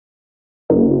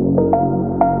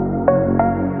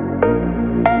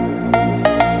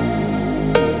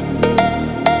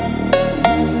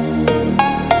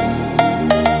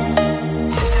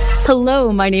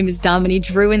Hello, my name is Dominique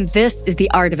Drew, and this is The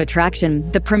Art of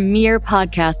Attraction, the premier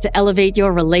podcast to elevate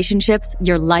your relationships,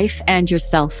 your life, and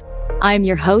yourself. I'm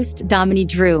your host, Dominique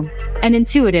Drew, an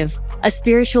intuitive, a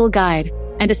spiritual guide,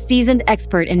 and a seasoned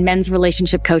expert in men's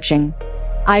relationship coaching.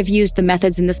 I've used the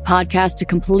methods in this podcast to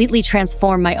completely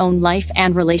transform my own life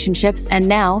and relationships, and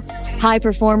now high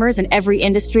performers in every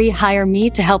industry hire me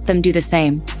to help them do the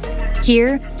same.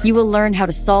 Here, you will learn how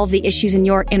to solve the issues in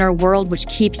your inner world which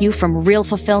keep you from real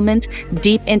fulfillment,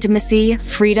 deep intimacy,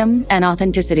 freedom, and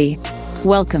authenticity.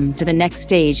 Welcome to the next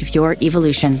stage of your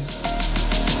evolution.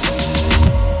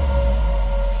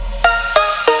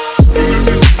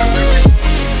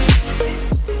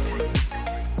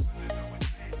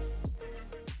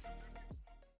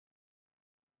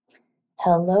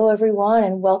 Hello, everyone,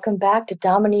 and welcome back to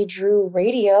Dominique Drew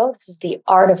Radio. This is The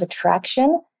Art of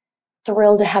Attraction.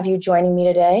 Thrilled to have you joining me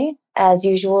today. As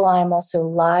usual, I am also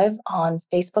live on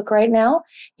Facebook right now.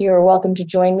 You're welcome to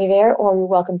join me there, or you're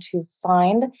welcome to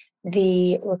find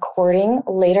the recording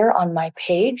later on my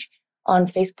page on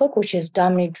Facebook, which is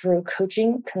Dominique Drew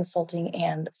Coaching, Consulting,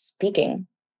 and Speaking.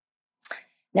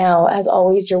 Now, as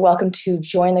always, you're welcome to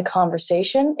join the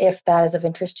conversation if that is of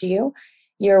interest to you.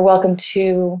 You're welcome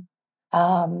to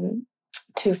find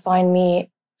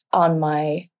me on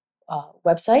my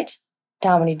website,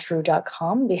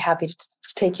 DominiqueDrew.com. Be happy to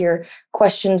take your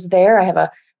questions there. I have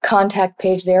a contact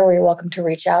page there where you're welcome to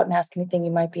reach out and ask anything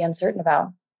you might be uncertain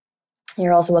about.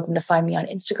 You're also welcome to find me on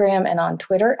Instagram and on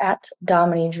Twitter at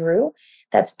Dominique Drew.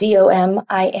 That's Dominey,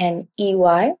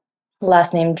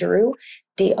 last name Drew,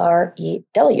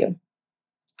 Drew.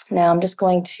 Now I'm just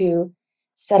going to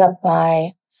set up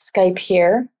my Skype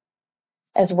here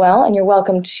as well, and you're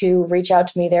welcome to reach out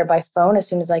to me there by phone as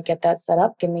soon as I get that set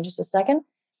up. Give me just a second.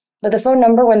 But the phone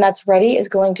number, when that's ready, is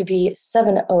going to be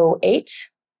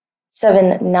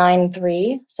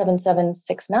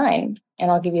 708-793-7769.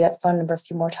 And I'll give you that phone number a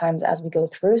few more times as we go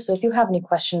through. So if you have any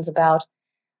questions about,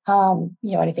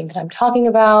 anything that I'm talking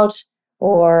about,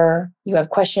 or you have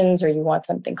questions, or you want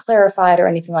something clarified, or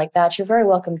anything like that, you're very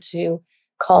welcome to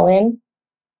call in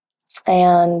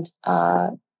and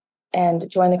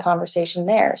join the conversation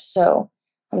there. So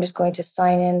I'm just going to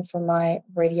sign in for my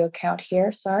radio account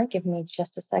here. Sorry, give me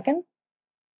just a second.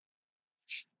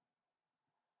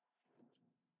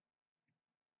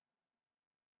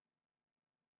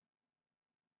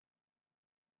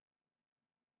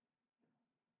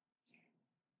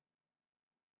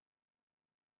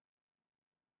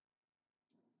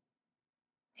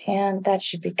 And that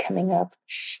should be coming up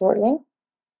shortly.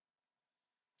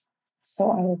 So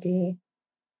I will be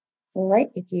right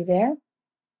with you there.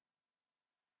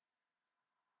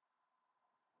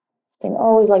 Thing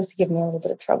always likes to give me a little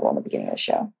bit of trouble in the beginning of the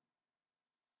show.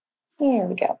 Here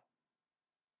we go.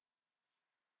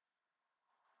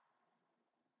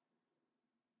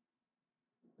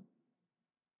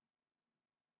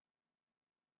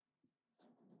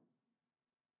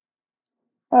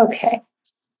 Okay.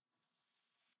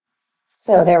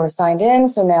 So there we're signed in.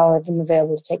 So now I'm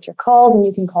available to take your calls, and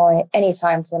you can call in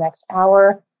anytime for the next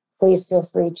hour. Please feel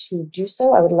free to do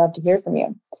so. I would love to hear from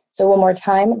you. So one more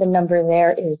time, the number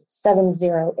there is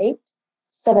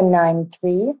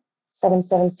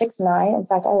 708-793-7769. In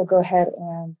fact, I will go ahead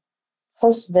and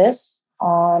post this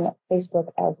on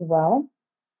Facebook as well.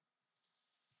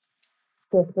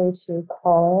 Feel free to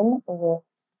call in with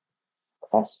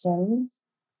questions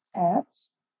at,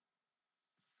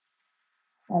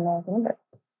 and there's the number.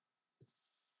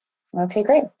 Okay,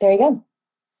 great. There you go.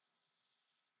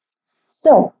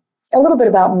 So, a little bit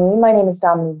about me. My name is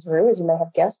Dominique Drew, as you may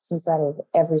have guessed, since that is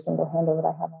every single handle that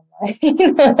I have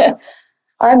online.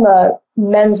 I'm a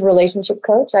men's relationship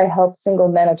coach. I help single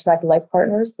men attract life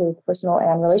partners through personal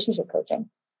and relationship coaching.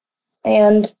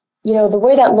 And, the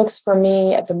way that looks for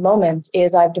me at the moment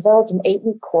is I've developed an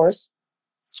 8-week course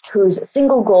whose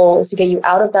single goal is to get you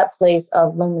out of that place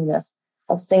of loneliness,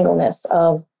 of singleness,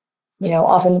 of,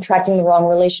 often attracting the wrong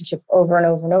relationship over and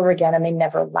over and over again, and they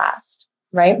never last,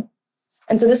 right?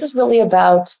 And so this is really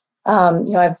about,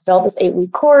 I've developed this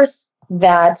 8-week course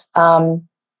that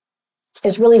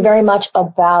is really very much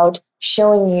about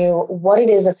showing you what it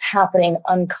is that's happening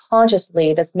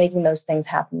unconsciously that's making those things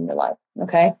happen in your life,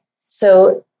 okay?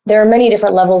 So there are many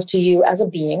different levels to you as a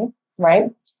being,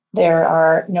 right? There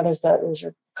are, there's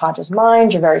your conscious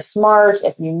mind. You're very smart.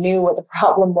 If you knew what the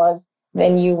problem was,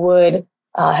 then you would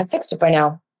have fixed it by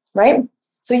now, right?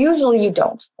 So usually you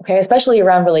don't, okay? Especially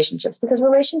around relationships, because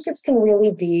relationships can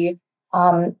really be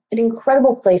an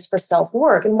incredible place for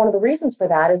self-work. And one of the reasons for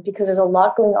that is because there's a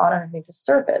lot going on underneath the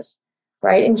surface,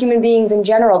 right? In human beings in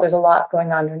general, there's a lot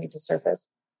going on underneath the surface.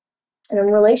 And in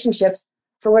relationships,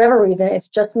 for whatever reason, it's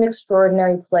just an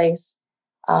extraordinary place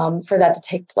for that to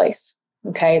take place.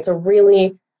 Okay, it's a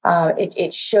really,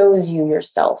 it shows you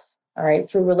yourself. All right,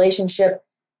 through relationship,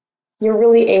 you're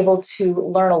really able to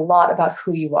learn a lot about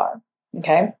who you are.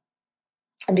 Okay,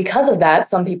 and because of that,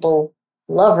 some people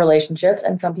love relationships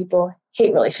and some people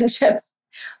hate relationships,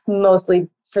 mostly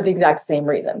for the exact same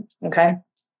reason. Okay,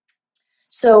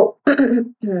 so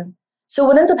so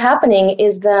what ends up happening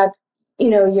is that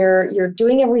you're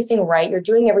doing everything right, you're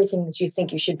doing everything that you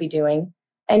think you should be doing,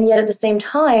 and yet at the same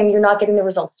time you're not getting the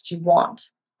results that you want.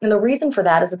 And the reason for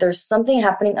that is that there's something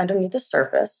happening underneath the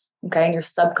surface, okay, in your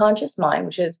subconscious mind,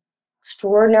 which is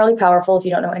extraordinarily powerful. If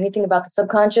you don't know anything about the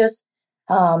subconscious,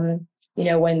 when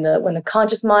the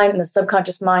conscious mind and the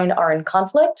subconscious mind are in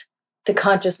conflict, the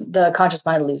conscious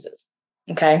mind loses.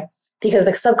 Okay, because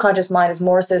the subconscious mind is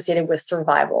more associated with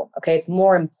survival. Okay, it's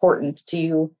more important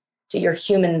to your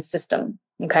human system.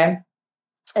 Okay,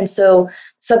 and so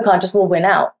subconscious will win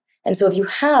out. And so if you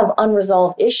have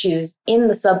unresolved issues in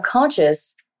the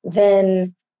subconscious,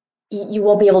 then you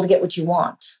won't be able to get what you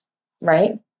want,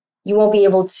 right? You won't be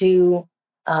able to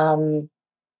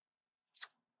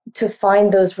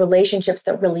find those relationships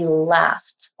that really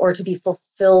last, or to be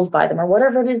fulfilled by them, or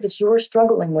whatever it is that you're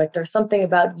struggling with. There's something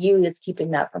about you that's keeping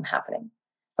that from happening,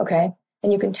 okay?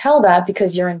 And you can tell that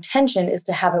because your intention is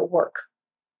to have it work,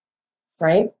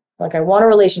 right? Like, I want a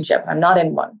relationship, I'm not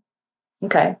in one.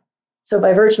 Okay, so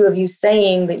by virtue of you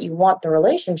saying that you want the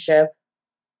relationship,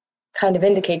 kind of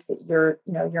indicates that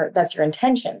that's your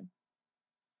intention.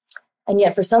 And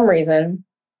yet for some reason,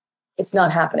 it's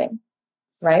not happening,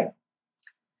 right?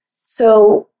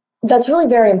 So that's really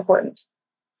very important,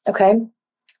 okay?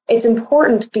 It's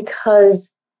important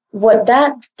because what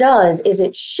that does is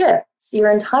it shifts your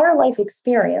entire life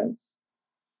experience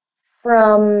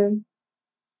from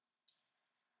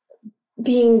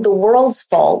being the world's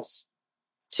fault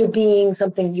to being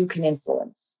something you can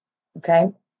influence,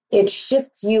 okay? It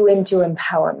shifts you into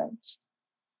empowerment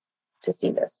to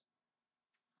see this.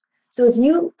 So if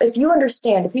you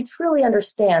truly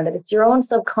understand that it's your own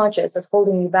subconscious that's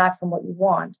holding you back from what you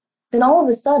want, then all of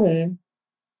a sudden,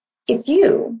 it's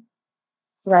you,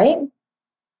 right?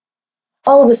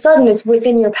 All of a sudden, it's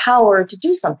within your power to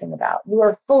do something about. You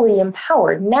are fully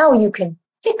empowered. Now you can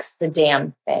fix the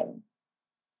damn thing.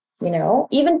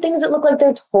 Even things that look like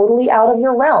they're totally out of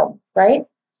your realm, right?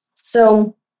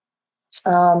 So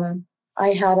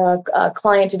I had a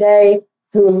client today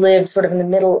who lived sort of in the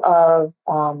middle of,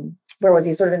 where was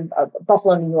he? Sort of in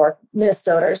Buffalo, New York,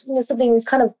 Minnesota, or something. He was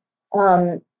kind of,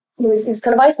 he was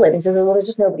kind of isolated. He says, "Well, there's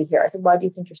just nobody here." I said, "Why do you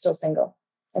think you're still single?"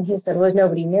 And he said, "Well, there's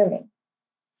nobody near me."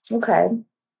 Okay.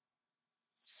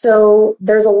 So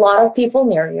there's a lot of people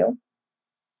near you,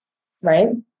 right?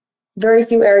 Very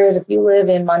few areas. If you live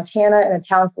in Montana in a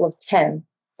town full of 10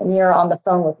 and you're on the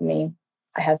phone with me,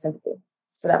 I have sympathy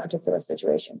for that particular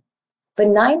situation. But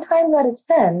 9 times out of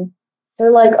 10, they're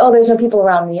like, "Oh, there's no people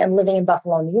around me. I'm living in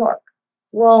Buffalo, New York."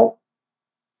 Well,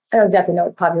 I don't exactly know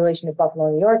what the population of Buffalo,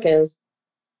 New York is,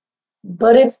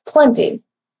 but it's plenty.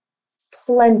 It's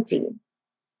plenty.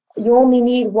 You only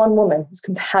need one woman who's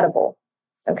compatible,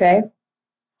 okay?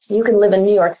 You can live in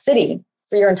New York City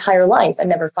for your entire life and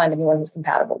never find anyone who's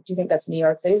compatible. Do you think that's New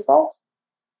York City's fault?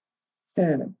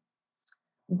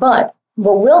 But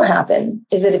what will happen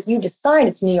is that if you decide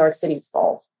it's New York City's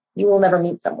fault, you will never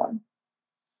meet someone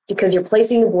because you're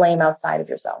placing the blame outside of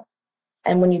yourself.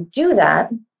 And when you do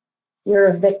that, you're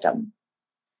a victim.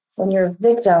 When you're a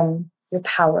victim, you're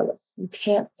powerless. You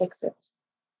can't fix it.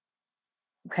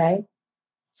 Okay?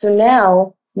 So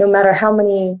now, no matter how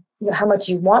much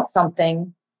you want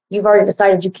something, you've already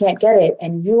decided you can't get it,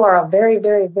 and you are a very,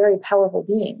 very, very powerful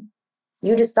being.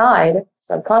 You decide,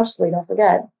 subconsciously, don't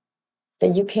forget,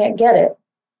 that you can't get it.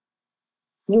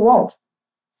 You won't.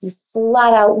 You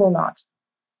flat out will not.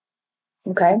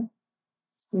 Okay?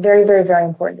 Very, very, very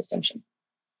important distinction.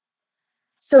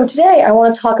 So today I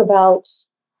want to talk about,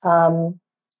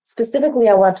 specifically,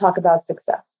 I want to talk about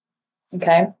success.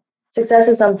 Okay? Success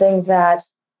is something that,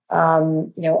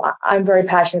 I'm very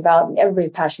passionate about, and everybody's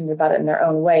passionate about it in their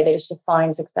own way. They just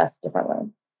define success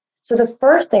differently. So the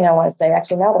first thing I want to say,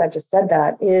 actually, now that I've just said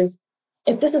that, is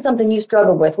if this is something you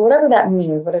struggle with, whatever that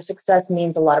means, whether success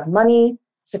means a lot of money,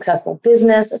 successful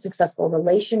business, a successful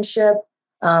relationship,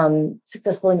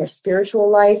 successful in your spiritual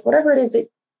life, whatever it is that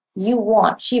you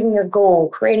want, achieving your goal,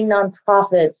 creating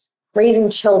nonprofits, raising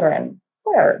children,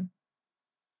 whatever.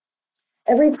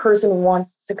 Every person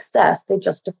wants success. They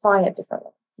just define it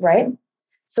differently, right?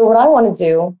 So what I want to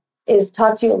do is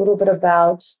talk to you a little bit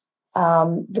about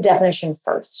the definition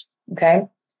first, okay?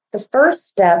 The first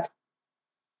step,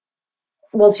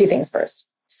 well, two things first.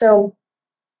 So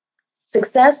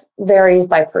success varies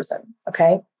by person,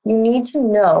 okay? You need to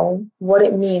know what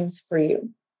it means for you.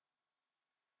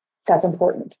 That's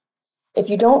important. If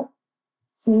you don't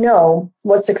know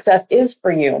what success is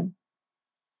for you,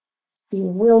 you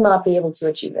will not be able to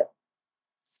achieve it.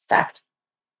 Fact.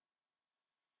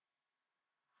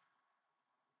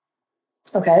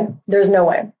 Okay? There's no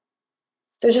way.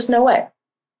 There's just no way.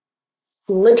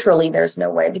 Literally, there's no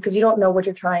way because you don't know where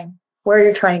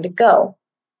you're trying to go.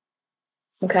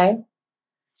 Okay?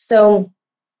 So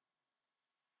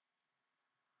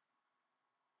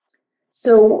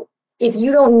if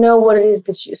you don't know what it is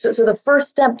that so the first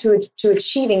step to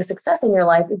achieving success in your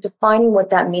life is defining what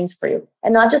that means for you,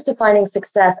 and not just defining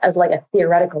success as like a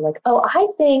theoretical, like, oh, I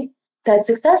think that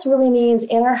success really means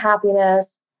inner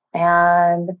happiness,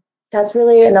 and that's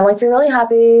really, and then like you're really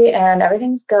happy and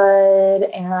everything's good,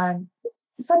 and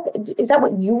is that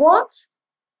what you want?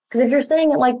 Because if you're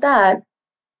saying it like that,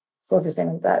 well, if you're saying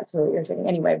it like that, it's really irritating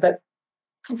anyway. But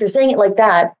if you're saying it like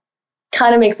that,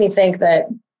 kind of makes me think that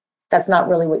that's not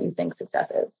really what you think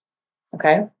success is.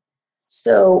 Okay.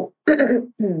 So,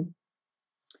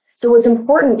 so what's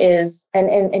important is, and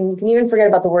you can even forget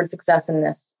about the word success in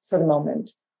this for the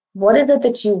moment. What is it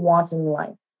that you want in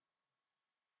life?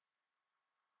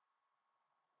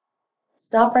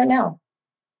 Stop right now.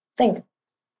 Think.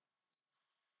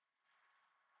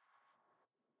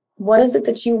 What is it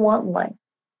that you want in life?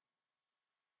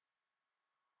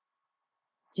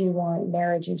 Do you want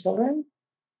marriage and children?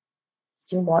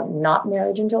 Do you want not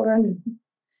marriage and children? Do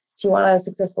you want a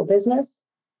successful business?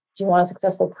 Do you want a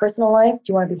successful personal life? Do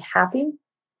you want to be happy?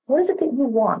 What is it that you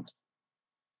want?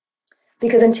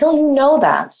 Because until you know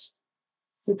that,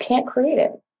 you can't create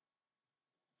it.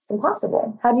 It's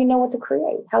impossible. How do you know what to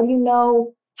create? How do you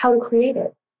know how to create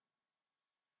it?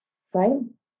 Right?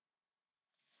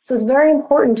 So it's very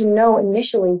important to know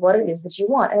initially what it is that you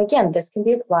want. And again, this can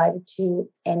be applied to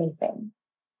anything.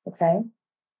 Okay?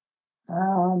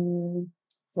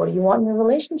 What do you want in your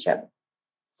relationship?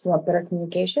 Do you want better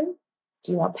communication?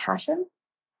 Do you want passion?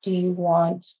 Do you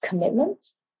want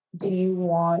commitment? Do you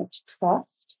want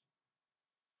trust?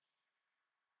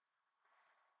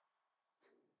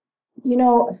 You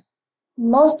know,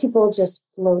 most people just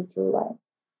float through life.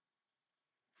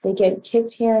 They get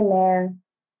kicked here and there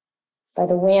by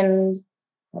the wind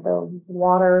or the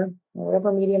water or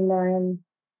whatever medium they're in.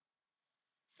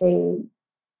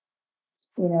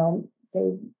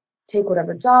 They take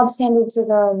whatever job's handed to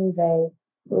them. They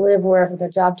live wherever their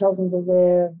job tells them to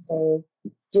live. They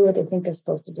do what they think they're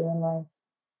supposed to do in life.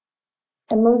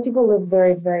 And most people live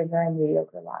very, very, very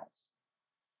mediocre lives.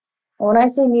 And when I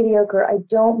say mediocre, I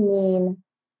don't mean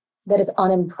that it's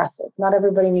unimpressive. Not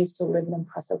everybody needs to live an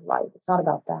impressive life. It's not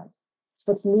about that. It's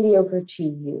what's mediocre to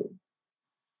you.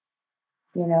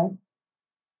 You know?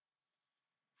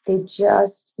 They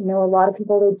just, a lot of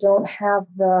people, they don't have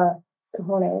the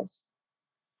cojones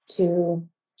to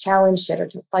challenge shit or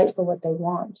to fight for what they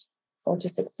want or to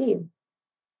succeed.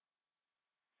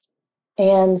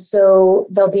 And so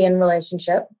they'll be in a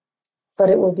relationship, but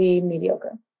it will be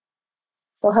mediocre.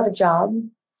 They'll have a job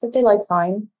that they like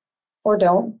fine or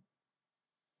don't,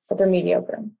 but they're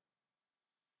mediocre.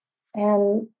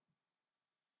 And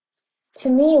to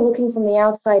me, looking from the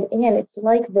outside in, it's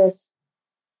like this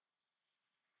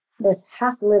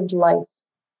half-lived life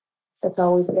that's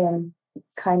always been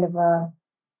kind of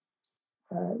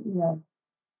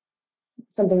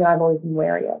something that I've always been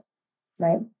wary of,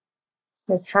 right?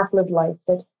 This half-lived life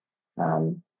that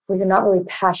where you're not really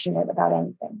passionate about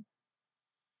anything.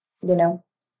 You're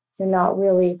not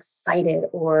really excited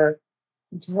or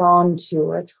drawn to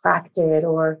or attracted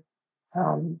or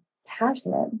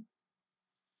passionate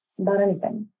about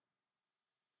anything.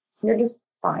 You're just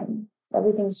fine.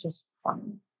 Everything's just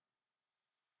fine.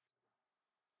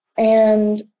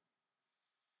 And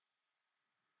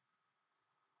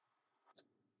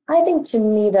I think to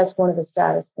me, that's one of the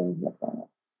saddest things in the planet.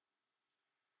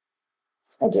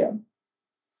 I do.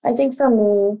 I think for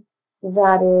me,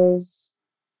 that is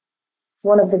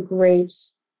one of the great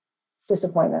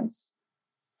disappointments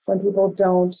when people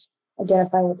don't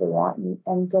identify what they want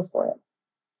and go for it,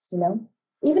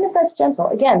 even if that's gentle.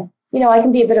 Again, I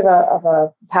can be a bit of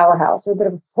a powerhouse or a bit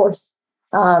of a force.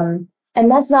 And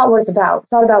that's not what it's about.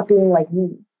 It's not about being like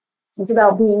me. It's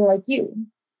about being like you,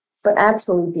 but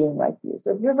actually being like you.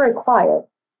 So if you're very quiet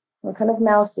or kind of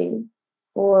mousy,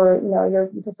 or,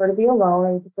 you prefer to be alone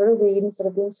or you prefer to read instead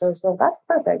of being social, that's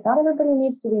perfect. Not everybody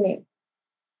needs to be me.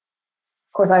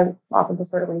 Of course, I often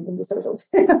prefer to read than be social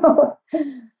too.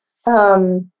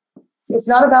 It's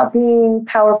not about being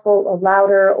powerful or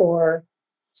louder or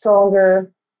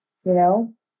stronger, you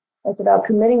know? It's about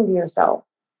committing to yourself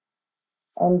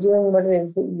and doing what it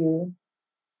is that you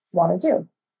want to do,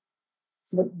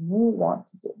 what you want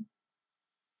to do.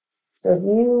 So if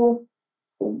you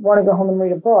want to go home and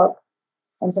read a book,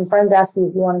 and some friends ask you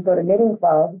if you want to go to knitting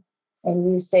club,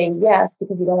 and you say yes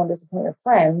because you don't want to disappoint your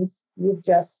friends, you've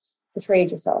just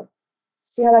betrayed yourself.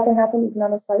 See how that can happen even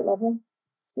on a slight level?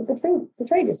 You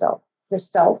betrayed yourself.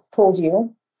 Yourself told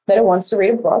you that it wants to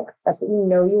read a book. That's what you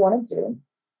know you want to do.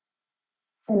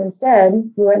 And instead,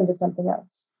 you went and did something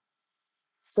else.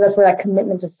 So that's where that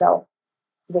commitment to self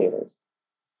wavers.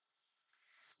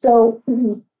 So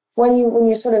when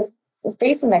you're sort of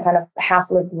facing that kind of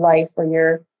half-lived life where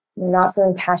you're not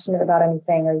feeling passionate about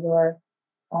anything, or you're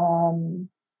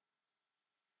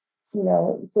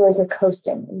you feel like you're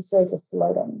coasting, you feel like you're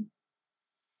floating,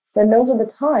 then those are the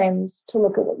times to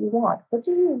look at what you want. What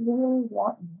do you really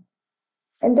want?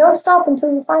 And don't stop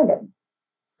until you find it.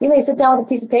 You may sit down with a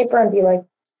piece of paper and be like,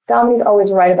 Domini's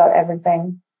always right about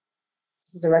everything.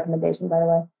 This is a recommendation, by the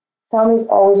way. Domini's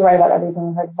always right about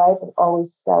everything. Her advice is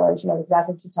always stellar. She knows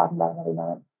exactly what she's talking about every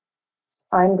moment.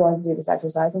 I'm going to do this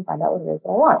exercise and find out what it is that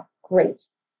I want. Great.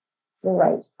 You're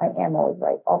right. I am always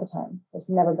right all the time. There's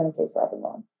never been a case where I've been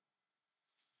wrong.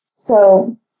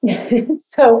 So,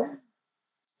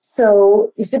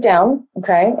 so you sit down,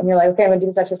 okay, and you're like, okay, I'm going to do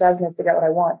this exercise. I'm going to figure out what I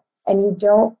want. And you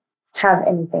don't have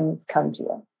anything come to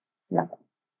you. Nothing.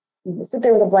 You just sit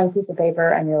there with a blank piece of paper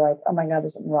and you're like, oh my God,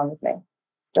 there's something wrong with me.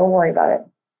 Don't worry about it.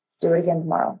 Do it again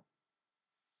tomorrow.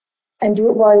 And do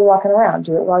it while you're walking around.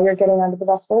 Do it while you're getting onto the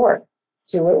bus for work.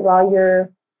 Do it while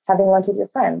you're having lunch with your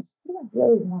friends. What do I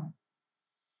really want?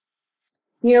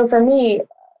 For me,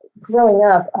 growing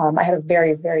up, I had a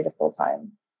very, very difficult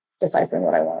time deciphering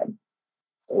what I wanted.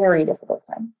 Very difficult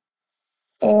time.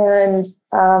 And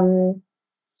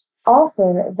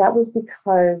often that was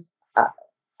because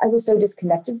I was so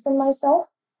disconnected from myself.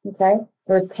 Okay.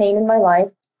 There was pain in my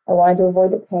life. I wanted to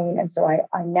avoid the pain. And so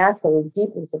I naturally,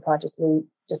 deeply, subconsciously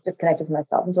just disconnected from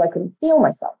myself. And so I couldn't feel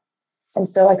myself. And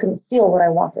so I couldn't feel what I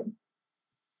wanted.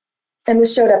 And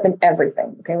this showed up in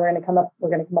everything. Okay. We're going to come up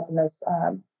in this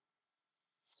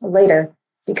later,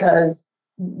 because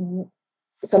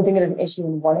something that is an issue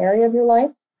in one area of your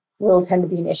life will tend to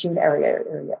be an issue in every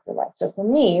area of your life. So for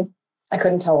me, I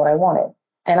couldn't tell what I wanted.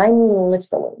 And I mean,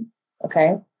 literally,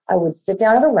 okay? I would sit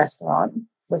down at a restaurant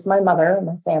with my mother or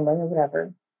my family or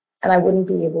whatever, and I wouldn't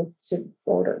be able to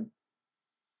order.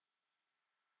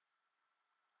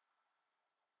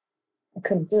 I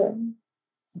couldn't do it.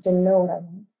 I didn't know what I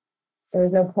wanted. There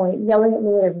was no point yelling at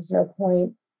me. There was no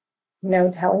point,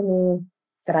 telling me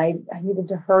that I needed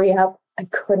to hurry up. I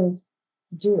couldn't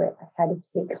do it. I had to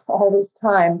take all this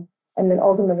time. And then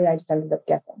ultimately, I just ended up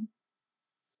guessing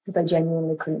because I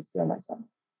genuinely couldn't feel myself.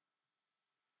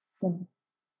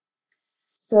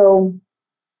 So,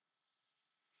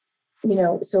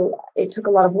 so it took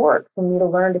a lot of work for me to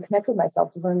learn to connect with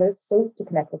myself, to learn that it's safe to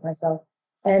connect with myself.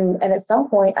 And at some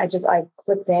point, I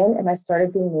clicked in and I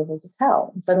started being able to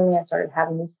tell. And suddenly I started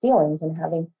having these feelings and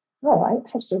having, oh, I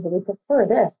actually really prefer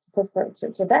this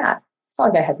to that. It's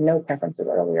not like I had no preferences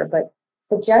earlier, but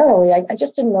generally, I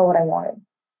just didn't know what I wanted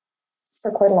for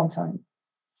quite a long time.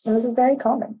 And this is very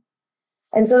common.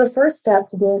 And so the first step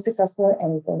to being successful in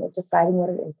anything is deciding what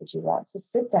it is that you want. So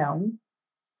sit down,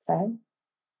 okay,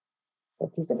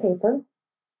 with a piece of paper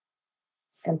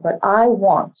and put I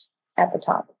want at the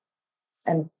top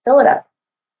and fill it up.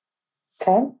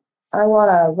 Okay. I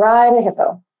want to ride a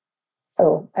hippo.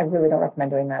 Oh, I really don't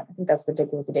recommend doing that. I think that's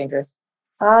ridiculously dangerous.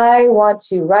 I want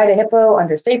to ride a hippo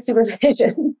under safe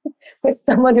supervision with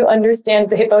someone who understands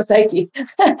the hippo psyche.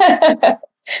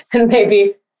 and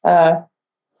maybe, yeah,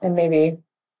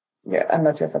 I'm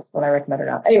not sure if that's what I recommend or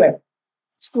not. Anyway,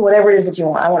 whatever it is that you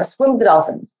want. I want to swim with the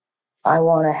dolphins. I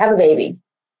want to have a baby.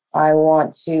 I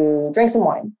want to drink some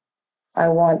wine. I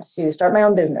want to start my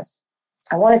own business.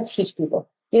 I want to teach people,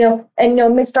 and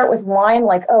it may start with wine,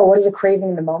 like, oh, what is a craving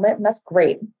in the moment? And that's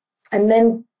great. And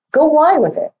then go wine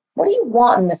with it. What do you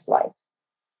want in this life?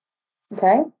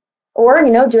 Okay. Or,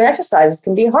 doing exercises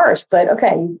can be harsh, but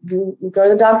okay, you go to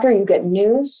the doctor, you get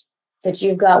news that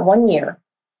you've got 1 year.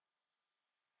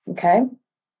 Okay.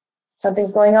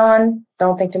 Something's going on.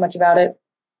 Don't think too much about it.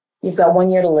 You've got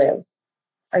 1 year to live.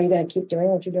 Are you going to keep doing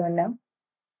what you're doing now?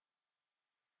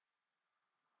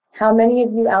 How many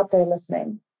of you out there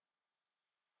listening,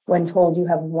 when told you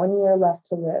have 1 year left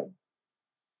to live,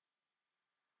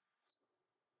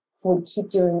 would keep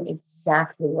doing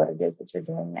exactly what it is that you're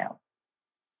doing now?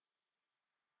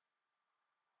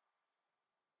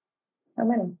 How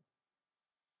many?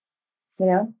 You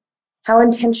know, how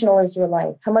intentional is your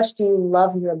life? How much do you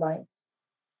love your life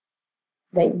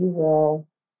that you will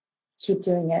keep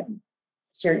doing it?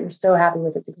 You're so happy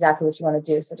with it's exactly what you want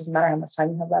to do. So it doesn't matter how much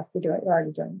time you have left, you're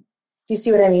already doing it. Do you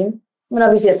see what I mean? I mean,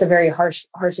 obviously that's a very harsh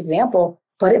example,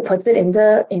 but it puts it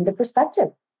into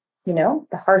perspective. You know,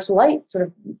 the harsh light sort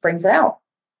of brings it out.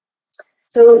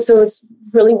 So it's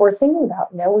really worth thinking about.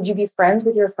 You know, would you be friends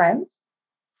with your friends?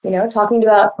 You know, talking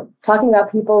about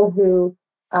people who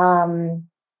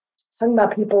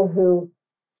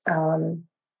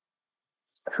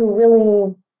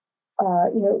really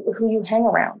who you hang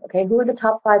around. Okay, who are the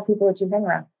top 5 people that you hang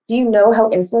around? Do you know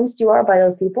how influenced you are by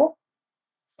those people?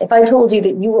 If I told you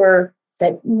that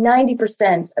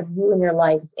 90% of you in your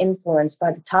life is influenced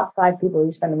by the top 5 people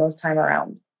you spend the most time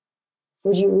around,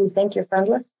 would you rethink your friend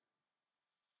list?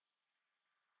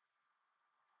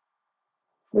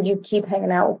 Would you keep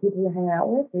hanging out with people you're hanging out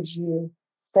with? Would you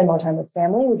spend more time with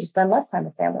family? Would you spend less time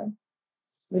with family?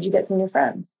 Would you get some new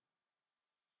friends?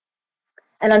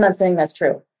 And I'm not saying that's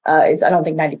true. I don't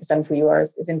think 90% of who you are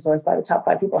is influenced by the top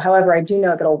 5 people. However, I do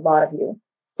know that a lot of you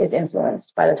is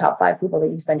influenced by the top 5 people that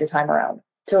you spend your time around.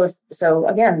 So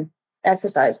again,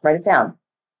 exercise, write it down.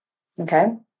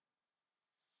 Okay.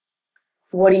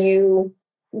 Who are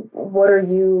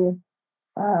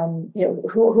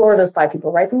those 5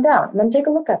 people? Write them down and then take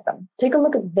a look at them. Take a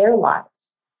look at their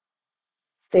lives.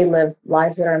 They live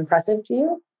lives that are impressive to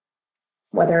you,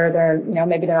 whether they're,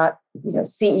 maybe they're not,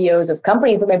 CEOs of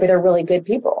companies, but maybe they're really good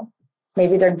people.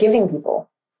 Maybe they're giving people.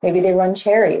 Maybe they run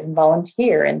charities and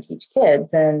volunteer and teach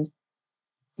kids and,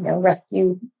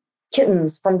 rescue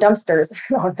kittens from dumpsters.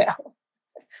 I don't know.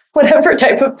 Whatever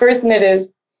type of person it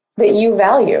is that you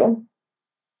value,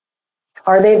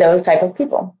 are they those type of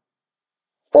people?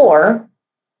 Or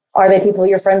are they people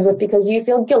you're friends with because you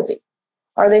feel guilty?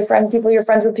 Are they people you're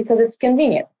friends with because it's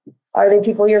convenient? Are they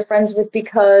people you're friends with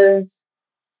because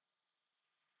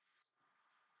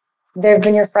they've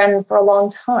been your friend for a long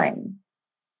time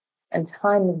and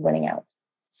time is winning out?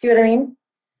 See what I mean?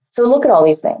 So look at all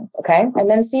these things, okay? And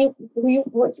then see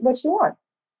what you want.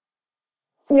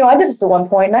 I did this at one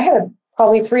point and I had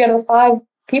probably 3 out of the 5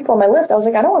 people on my list. I was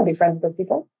like, I don't want to be friends with those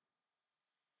people.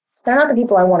 They're not the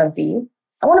people I want to be.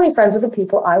 I want to be friends with the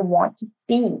people I want to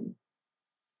be.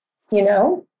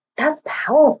 That's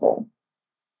powerful.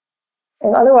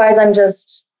 And otherwise I'm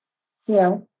just,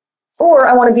 or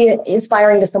I want to be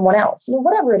inspiring to someone else,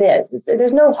 whatever it is.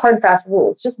 There's no hard, fast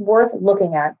rules. It's just worth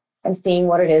looking at and seeing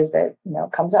what it is that,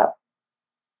 comes up.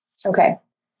 Okay.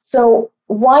 So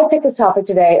why pick this topic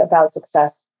today about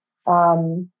success?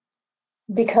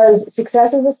 Because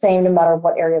success is the same no matter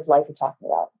what area of life you're talking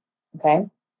about. Okay.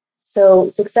 So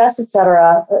success itself,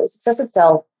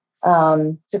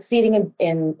 succeeding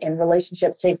in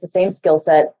relationships takes the same skill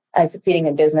set as succeeding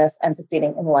in business and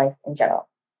succeeding in life in general.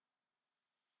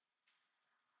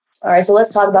 All right, so let's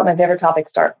talk about my favorite topic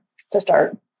to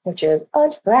start, which is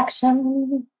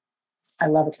attraction. I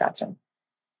love attraction.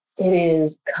 It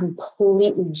is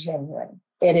completely genuine.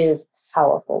 It is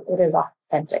powerful. It is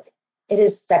authentic. It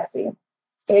is sexy.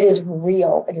 It is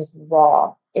real. It is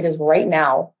raw. It is right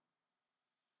now.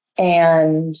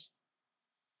 And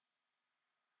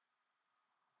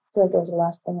I feel like that was the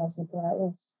last thing I was going to put on that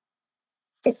list.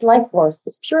 It's life force.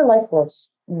 It's pure life force.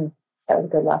 That was a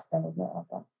good last thing, wasn't it? I like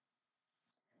that.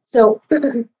 So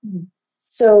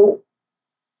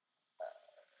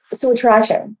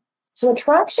attraction. So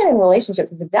attraction in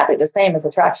relationships is exactly the same as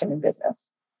attraction in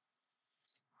business.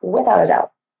 Without a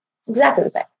doubt. Exactly the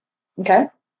same. Okay?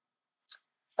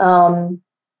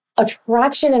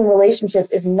 Attraction in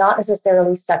relationships is not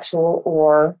necessarily sexual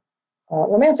or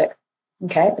romantic.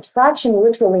 Okay? Attraction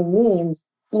literally means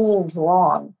being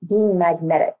drawn, being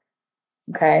magnetic.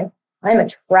 Okay? I'm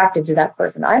attracted to that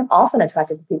person. I'm often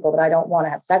attracted to people that I don't want to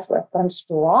have sex with, but I'm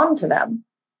drawn to them.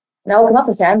 And I'll come up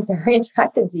and say, I'm very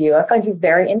attracted to you. I find you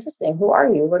very interesting. Who are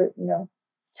you?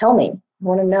 Tell me. I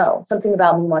want to know. Something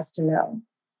about me wants to know,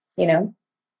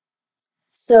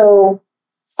 So,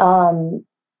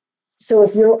 so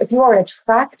if you are an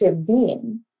attractive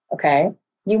being, okay,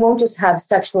 you won't just have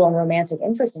sexual and romantic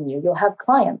interest in you. You'll have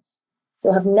clients.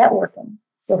 You'll have networking.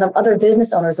 You'll have other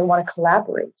business owners that want to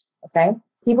collaborate, okay?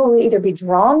 People will either be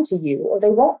drawn to you or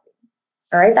they won't be,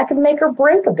 all right? That could make or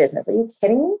break a business. Are you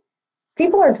kidding me?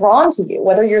 People are drawn to you,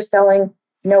 whether you're selling,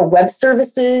 web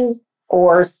services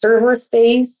or server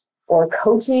space or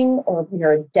coaching or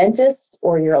you're a dentist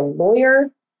or you're a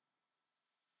lawyer,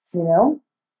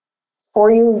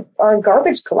 or you are a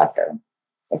garbage collector.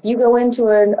 If you go into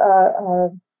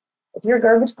If you're a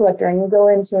garbage collector and you go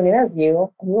into an interview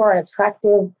and you are an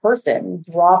attractive person, you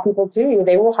draw people to you,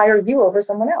 they will hire you over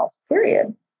someone else,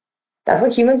 period. That's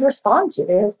what humans respond to.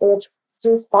 They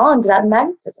respond to that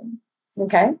magnetism,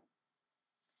 okay?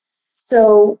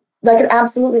 So that could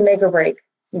absolutely make or break,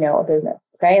 a business,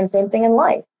 okay? And same thing in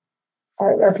life.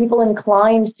 Are people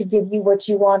inclined to give you what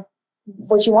you want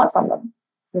from them?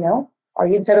 Are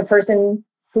you the type of person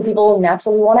who people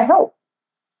naturally want to help?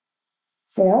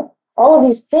 All of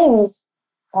these things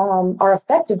are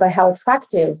affected by how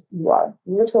attractive you are,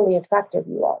 literally attractive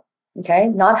you are, okay?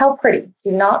 Not how pretty.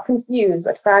 Do not confuse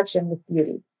attraction with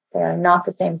beauty. They are not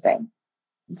the same thing,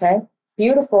 okay?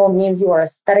 Beautiful means you are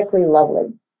aesthetically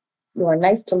lovely. You are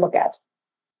nice to look at.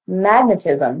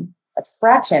 Magnetism,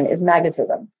 attraction is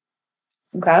magnetism,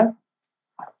 okay?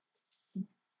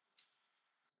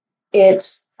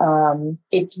 It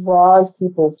draws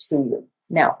people to you.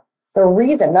 Now,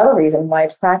 another reason why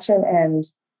attraction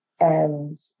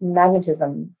and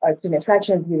magnetism,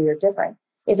 attraction and beauty are different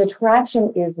is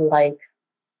attraction is like,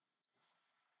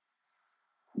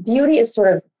 beauty is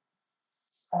sort of,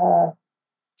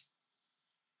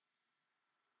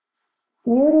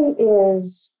 beauty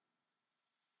is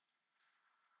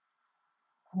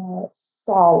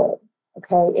solid,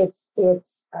 okay? It's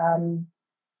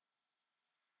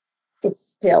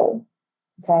still,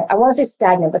 okay? I want to say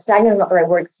stagnant, but stagnant is not the right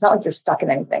word. It's not like you're stuck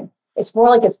in anything. It's more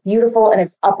like it's beautiful and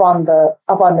it's up on the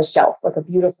shelf, like a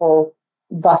beautiful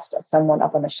bust of someone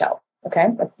up on the shelf, okay?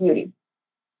 That's beauty.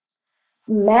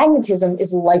 Magnetism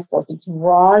is life force. It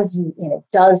draws you in. It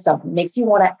does something, makes you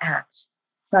want to act,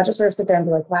 not just sort of sit there and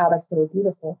be like, wow, that's really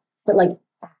beautiful, but like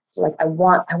act. Like I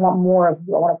want more of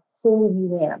you. I want to pull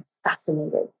you in. I'm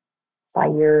fascinated by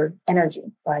your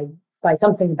energy, by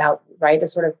something about you, right? The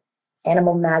sort of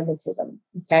animal magnetism,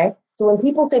 okay? So when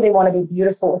people say they want to be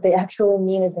beautiful, what they actually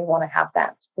mean is they want to have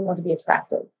that. They want to be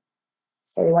attractive.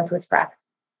 Okay, they want to attract.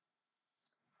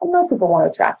 And most people want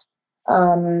to attract.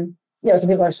 Some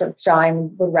people are sort of shy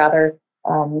and would rather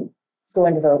go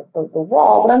into the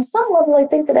wall. But on some level, I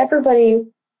think that everybody,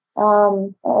 I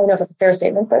don't know if it's a fair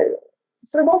statement, but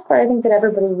for the most part, I think that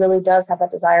everybody really does have that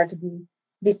desire to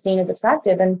be seen as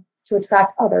attractive and to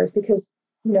attract others because,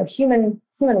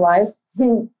 human-wise,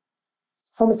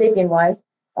 Homo sapien-wise,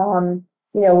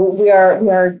 we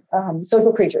are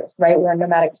social creatures, right? We are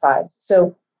nomadic tribes.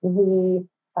 So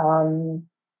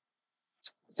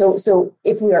so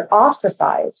if we are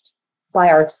ostracized by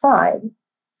our tribe,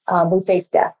 we face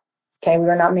death. Okay, we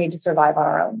are not made to survive on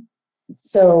our own.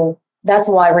 So that's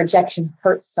why rejection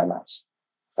hurts so much,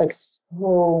 like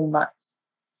so much.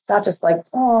 It's not just like,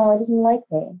 oh, it doesn't like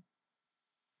me.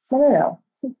 No.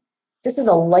 This is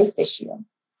a life issue.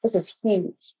 This is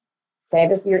huge. Okay,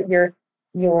 this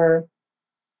your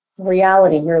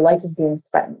reality, your life is being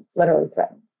threatened, literally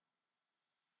threatened.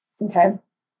 Okay,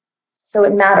 so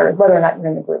it matters whether or not you're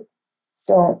in the group.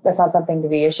 That's not something to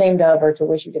be ashamed of or to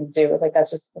wish you didn't do. It's like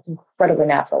that's incredibly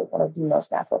natural. It's one of the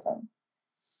most natural things.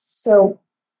 So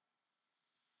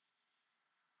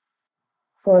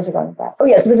where was I going with that? Oh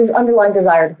yeah, so there's underlying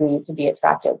desire to be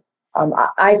attractive.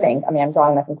 I think, I'm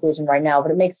drawing my conclusion right now,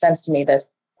 but it makes sense to me that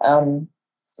you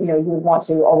would want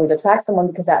to always attract someone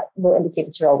because that will indicate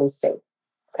that you're always safe.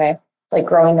 Okay, it's like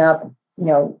growing up,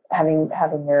 having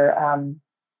your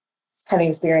having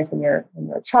experience when you're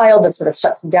a child that sort of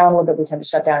shuts you down a little bit. We tend to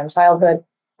shut down in childhood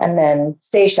and then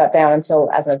stay shut down until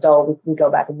as an adult we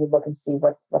go back and we look and see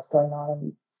what's going on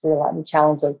and we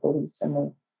challenge those beliefs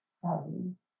and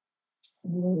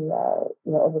we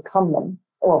overcome them,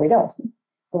 or we don't.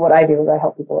 But what I do is I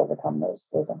help people overcome those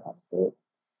unconscious beliefs.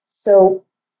 So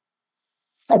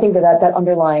I think that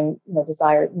underlying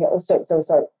desire,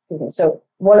 So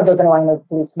one of those underlying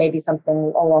beliefs may be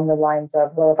something along the lines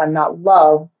of, well, if I'm not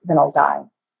loved, then I'll die.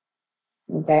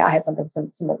 Okay, I had something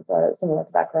similar to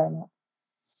that growing up.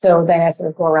 So then I sort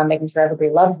of go around making sure everybody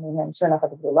loves me, and sure enough,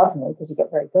 everybody loves me because you get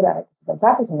very good at it because you've been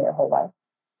practicing it your whole life.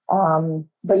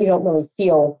 But you don't really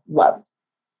feel loved,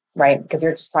 right? Because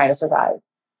you're just trying to survive,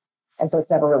 and so it's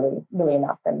never really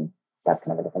enough. And that's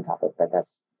kind of a different topic, but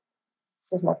there's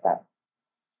more to that.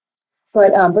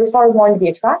 But as far as wanting to be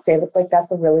attractive, it's like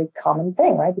that's a really common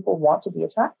thing, right? People want to be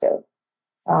attractive.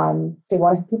 They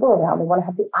want to have people around. They want to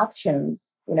have the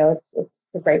options. It's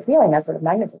a great feeling, that sort of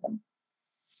magnetism.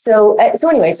 So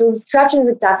anyway, so attraction is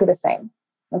exactly the same.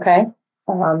 Okay,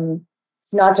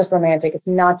 it's not just romantic. It's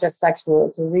not just sexual.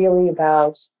 It's really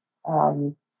about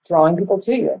drawing people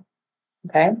to you.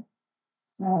 Okay,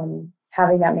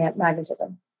 having that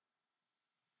magnetism.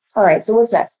 All right. So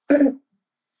what's next?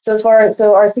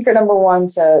 So our secret number one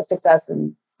to success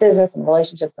in business and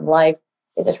relationships and life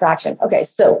is attraction. Okay,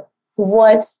 so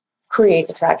what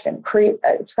creates attraction.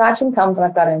 Attraction comes, and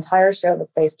I've got an entire show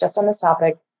that's based just on this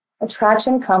topic.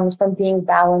 Attraction comes from being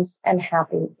balanced and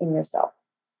happy in yourself.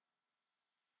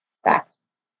 Fact.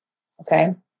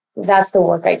 Okay? That's the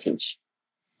work I teach.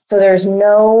 So there's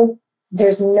no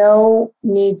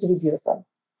need to be beautiful.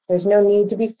 There's no need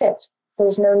to be fit.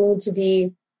 There's no need to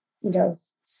be,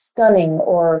 stunning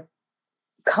or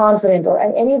confident or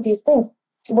any of these things.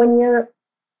 When you're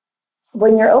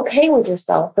okay with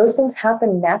yourself, those things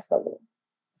happen naturally.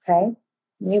 Okay?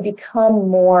 You become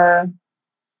more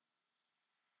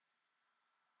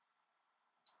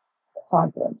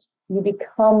confident. You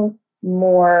become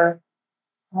more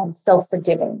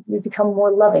self-forgiving. You become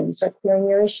more loving. You start clearing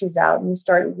your issues out, and you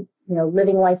start,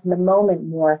 living life in the moment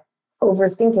more,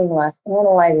 overthinking less,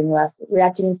 analyzing less,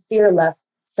 reacting in fear less,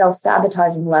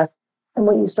 self-sabotaging less. And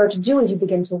what you start to do is you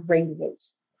begin to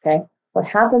radiate. Okay. What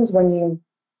happens when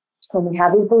we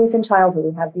have these beliefs in childhood,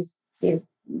 we have these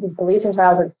beliefs in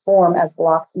childhood form as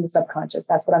blocks in the subconscious.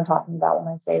 That's what I'm talking about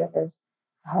when I say that there's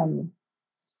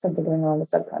something going on in the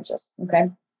subconscious.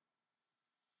 Okay.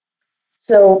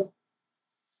 So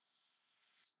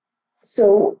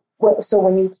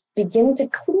when you begin to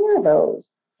clear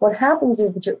those, what happens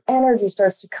is that your energy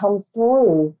starts to come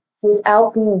through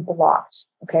without being blocked.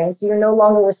 Okay. So you're no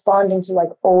longer responding to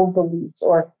like old beliefs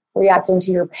or reacting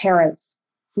to your parents,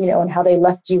 and how they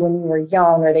left you when you were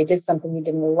young, or they did something you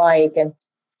didn't like. And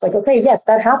it's like, okay, yes,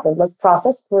 that happened. Let's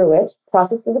process through it,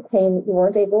 process through the pain that you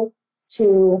weren't able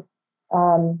to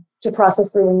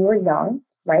process through when you were young,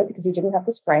 right? Because you didn't have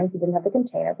the strength, you didn't have the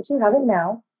container, but you have it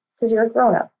now because you're a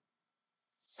grown-up.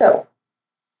 So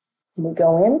we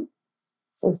go in,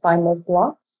 we find those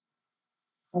blocks.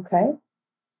 Okay.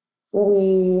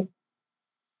 We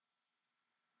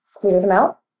clear them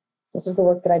out. This is the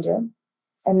work that I do.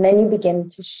 And then you begin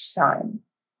to shine.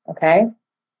 Okay.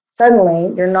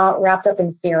 Suddenly, you're not wrapped up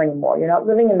in fear anymore. You're not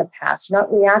living in the past. You're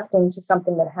not reacting to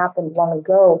something that happened long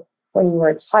ago when you were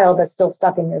a child that's still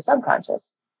stuck in your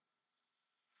subconscious.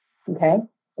 Okay.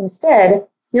 Instead,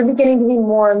 you're beginning to be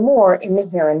more and more in the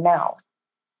here and now.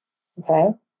 Okay.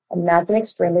 And that's an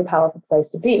extremely powerful place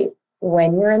to be.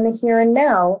 When you're in the here and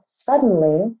now,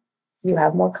 suddenly you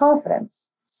have more confidence.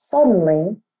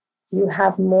 Suddenly you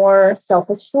have more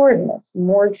self-assuredness,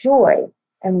 more joy,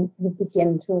 and you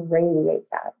begin to radiate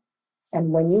that.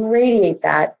 And when you radiate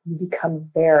that, you become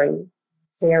very,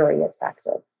 very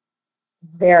attractive.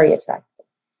 Very attractive.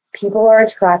 People are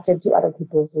attracted to other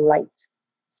people's light.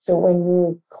 So when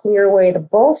you clear away the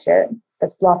bullshit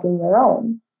that's blocking your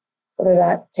own, whether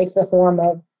that takes the form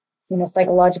of,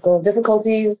 psychological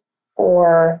difficulties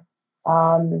or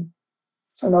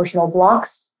emotional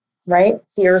blocks, right?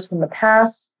 Fears from the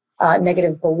past,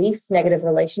 negative beliefs, negative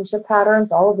relationship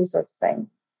patterns, all of these sorts of things.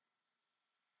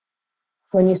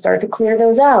 When you start to clear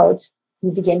those out, you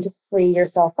begin to free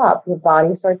yourself up. Your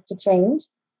body starts to change.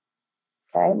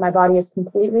 Okay, my body is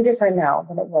completely different now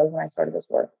than it was when I started this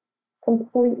work.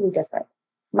 Completely different.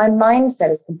 My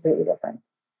mindset is completely different.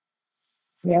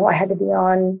 I had to be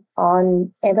on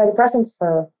antidepressants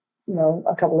for,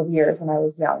 a couple of years when I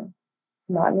was young.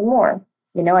 Not anymore.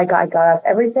 I got off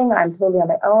everything. I'm totally on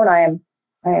my own. I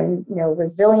am,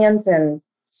 resilient and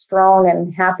strong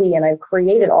and happy. And I've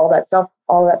created all that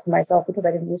for myself because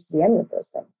I didn't used to be any of those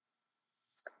things.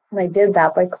 And I did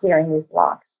that by clearing these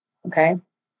blocks. Okay.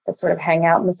 That sort of hang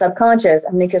out in the subconscious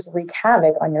and they just wreak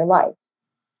havoc on your life.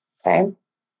 Okay.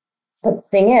 But the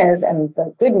thing is, and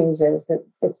the good news is that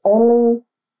it's only,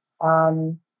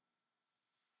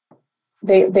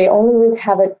 they only wreak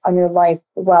havoc on your life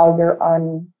while you're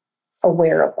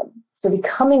unaware of them. So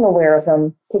becoming aware of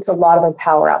them takes a lot of their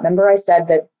power out. Remember I said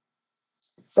that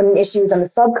when an issue is on the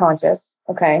subconscious,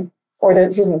 okay, when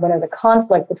there's a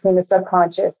conflict between the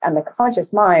subconscious and the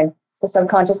conscious mind, the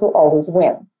subconscious will always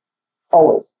win.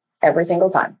 Always. Every single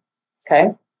time.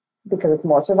 Okay? Because it's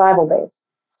more survival based.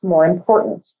 It's more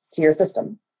important to your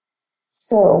system.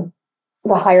 So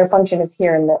the higher function is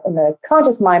here in the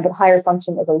conscious mind, but higher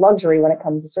function is a luxury when it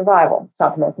comes to survival. It's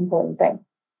not the most important thing.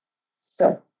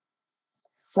 So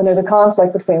when there's a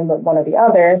conflict between one or the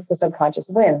other, the subconscious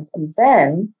wins. And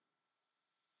then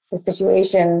the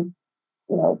situation,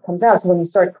 comes out. So when you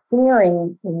start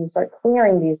clearing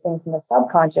these things from the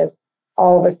subconscious,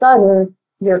 all of a sudden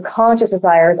your conscious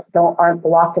desires aren't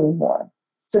blocked anymore.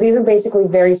 So these are basically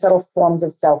very subtle forms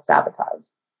of self-sabotage.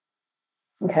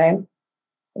 Okay?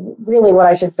 Really what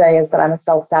I should say is that I'm a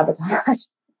self-sabotage.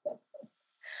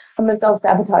 I'm a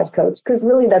self-sabotage coach because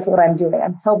really that's what I'm doing.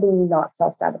 I'm helping you not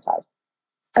self-sabotage.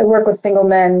 I work with single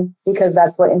men because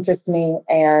that's what interests me,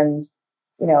 and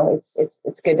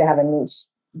it's good to have a niche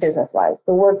business-wise.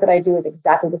 The work that I do is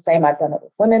exactly the same. I've done it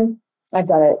with women. I've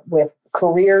done it with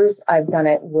careers. I've done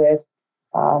it with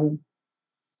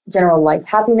general life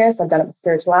happiness. I've done it with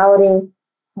spirituality.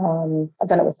 I've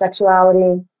done it with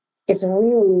sexuality. It's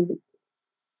really,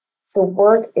 the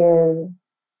work is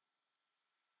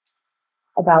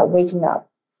about waking up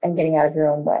and getting out of your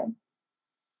own way.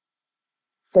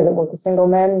 Does it work with single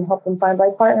men and help them find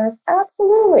life partners?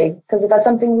 Absolutely. Because if that's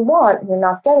something you want and you're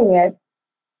not getting it,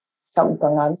 something's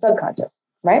going on in the subconscious,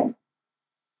 right?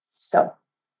 So,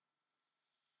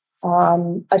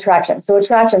 attraction. So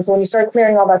when you start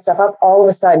clearing all that stuff up, all of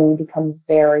a sudden you become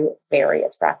very, very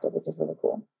attractive, which is really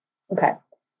cool. Okay.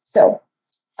 So,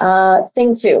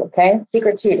 thing 2, okay?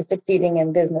 Secret 2 to succeeding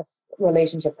in business,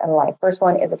 relationship, and life. First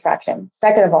one is attraction.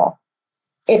 Second of all,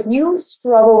 if you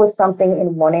struggle with something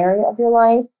in one area of your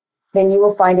life, then you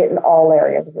will find it in all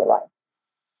areas of your life.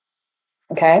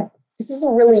 Okay? This is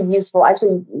really useful. I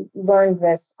actually learned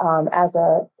this as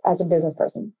a business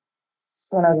person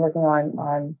when I was working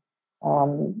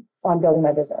on building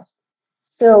my business.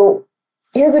 So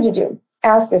here's what you do.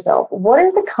 Ask yourself, what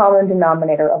is the common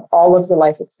denominator of all of your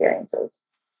life experiences?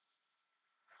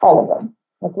 All of them.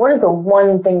 Like, what is the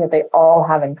one thing that they all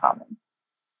have in common?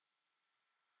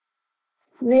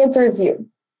 The answer is you.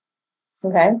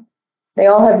 Okay? They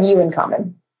all have you in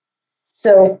common.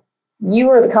 So you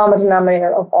are the common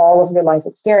denominator of all of your life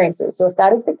experiences. So if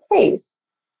that is the case,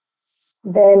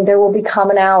 then there will be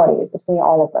commonalities between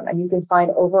all of them, and you can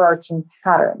find overarching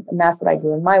patterns. And that's what I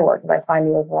do in my work. Is I find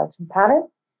the overarching pattern,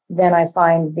 then I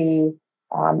find the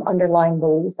underlying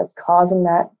belief that's causing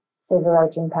that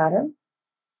overarching pattern,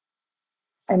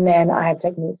 and then I have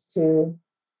techniques to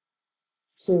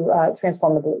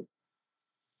transform the belief.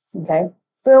 Okay,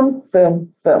 boom,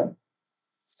 boom, boom,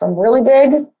 from really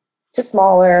big to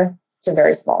smaller to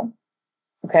very small.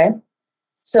 Okay,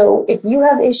 so if you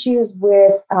have issues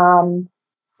with let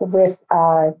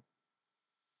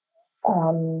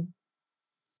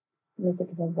me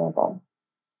think of an example.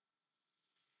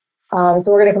 So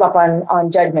we're going to come up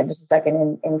on judgment in just a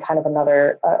second in kind of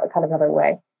another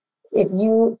way. If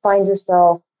you find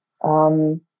yourself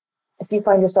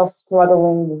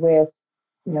struggling with,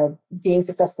 being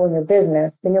successful in your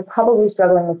business, then you're probably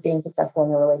struggling with being successful in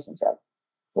your relationship.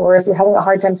 Or if you're having a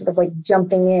hard time sort of like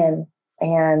jumping in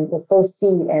and with both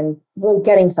feet and really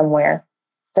getting somewhere,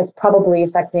 that's probably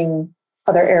affecting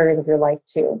other areas of your life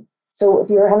too. So if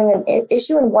you're having an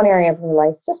issue in one area of your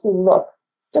life,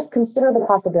 just consider the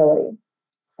possibility.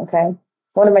 Okay.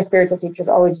 One of my spiritual teachers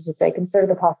always used to say, consider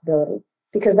the possibility,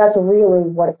 because that's really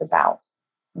what it's about.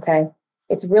 Okay.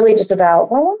 It's really just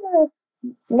about, well, I wonder if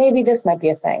maybe this might be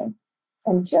a thing.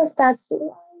 And just that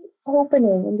slight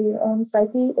opening into your own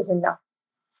psyche is enough.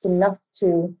 It's enough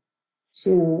to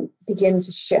begin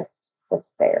to shift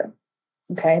what's there.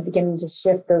 Okay. Beginning to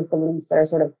shift those beliefs that are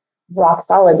sort of rock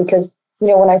solid, because,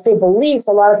 when I say beliefs,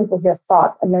 a lot of people hear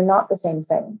thoughts, and they're not the same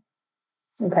thing.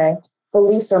 Okay.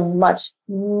 Beliefs are much,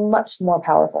 much more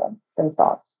powerful than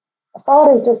thoughts. A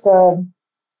thought is just a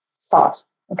thought.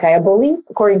 Okay. A belief,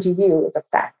 according to you, is a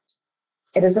fact.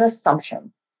 It is an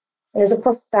assumption. It is a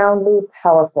profoundly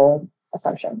powerful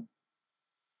assumption.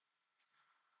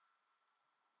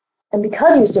 And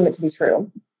because you assume it to be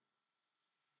true,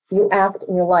 you act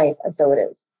in your life as though it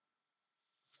is.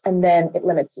 And then it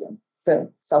limits you.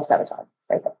 Boom, self-sabotage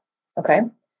right there. Okay.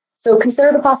 So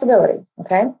consider the possibility.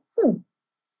 Okay.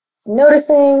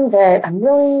 Noticing that I'm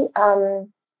really,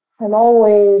 I'm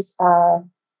always I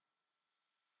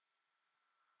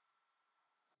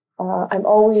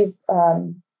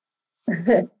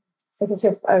think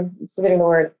I'm forgetting the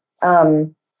word,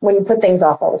 when you put things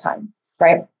off all the time,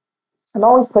 right? I'm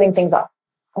always putting things off.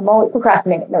 I'm always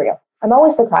procrastinating. There we go. I'm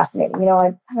always procrastinating,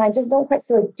 and I just don't quite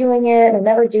feel like doing it. And I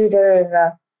never do.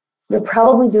 You're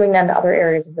probably doing that in other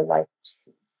areas of your life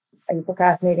too. Are you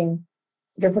procrastinating?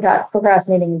 If you're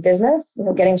procrastinating in business,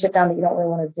 getting shit done that you don't really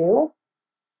want to do.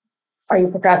 Are you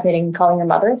procrastinating calling your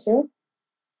mother too?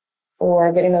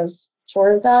 Or getting those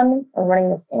chores done, or running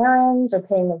those errands, or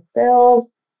paying those bills?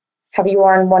 How you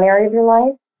are in one area of your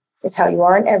life is how you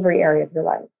are in every area of your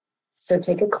life. So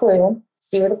take a clue,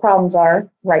 see where the problems are,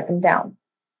 write them down.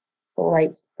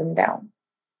 Write them down.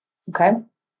 Okay?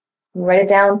 You write it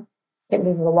down, it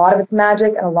loses a lot of its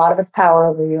magic and a lot of its power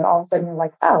over you. And all of a sudden you're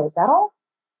like, oh, is that all?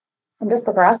 I'm just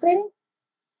procrastinating?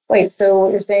 Wait, so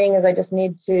what you're saying is I just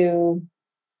need to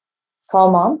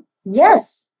call mom?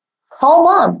 Yes, call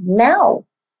mom now.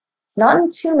 Not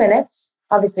in 2 minutes.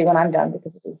 Obviously when I'm done,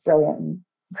 because this is brilliant and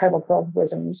incredible pearl of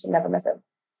wisdom. You should never miss it.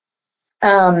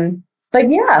 But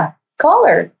yeah, call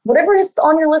her. Whatever is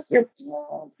on your list, you're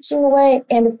pushing away.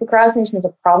 And if procrastination is a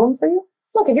problem for you,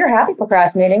 look, if you're happy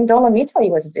procrastinating, don't let me tell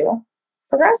you what to do.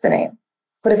 Procrastinate.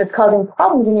 But if it's causing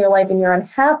problems in your life and you're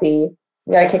unhappy,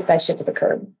 you got to kick that shit to the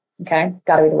curb. Okay. It's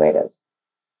got to be the way it is.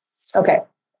 Okay.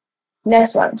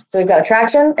 Next one. So we've got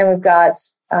attraction and we've got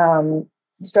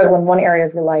struggle in one area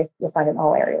of your life. You'll find it in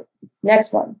all areas.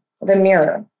 Next one, the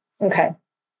mirror. Okay.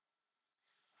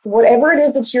 Whatever it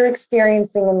is that you're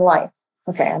experiencing in life.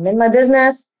 Okay. I'm in my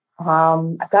business.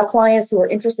 I've got clients who are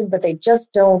interested, but they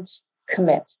just don't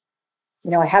commit.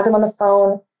 I have them on the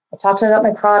phone. I talk to them about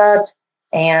my product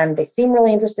and they seem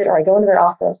really interested, or I go into their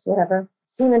office, whatever,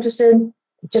 seem interested,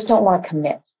 they just don't want to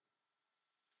commit.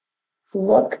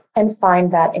 Look and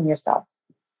find that in yourself.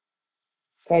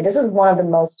 Okay, this is one of the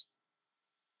most,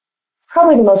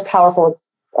 probably the most powerful,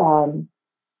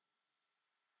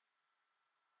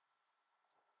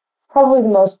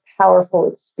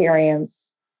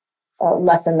 experience,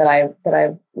 lesson that I've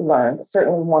learned.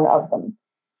 Certainly one of them.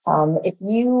 If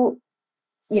you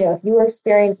are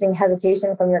experiencing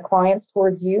hesitation from your clients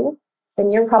towards you, then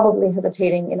you're probably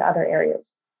hesitating in other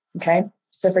areas. Okay,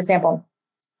 so for example,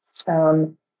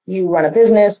 you run a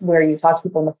business where you talk to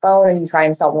people on the phone and you try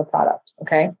and sell them a product,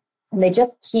 okay? And they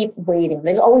just keep waiting.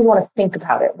 They just always want to think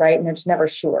about it, right? And they're just never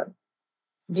sure.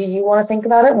 Do you want to think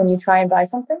about it when you try and buy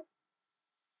something?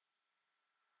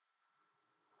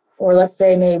 Or let's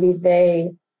say maybe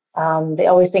they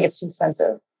always think it's too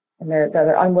expensive and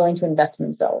they're unwilling to invest in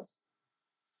themselves.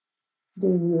 Do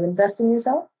you invest in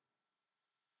yourself?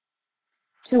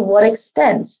 To what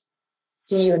extent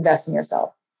do you invest in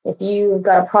yourself? If you've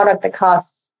got a product that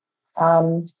costs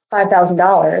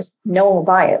 $5,000, no one will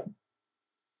buy it.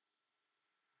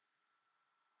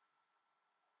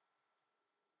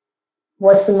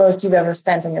 What's the most you've ever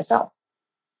spent on yourself?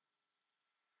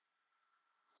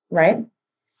 Right?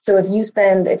 So if you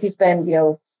spend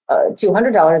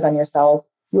 $200 on yourself,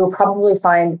 you will probably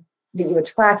find that you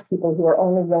attract people who are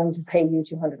only willing to pay you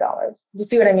 $200. Do you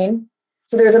see what I mean?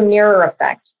 So there's a mirror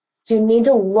effect. So you need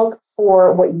to look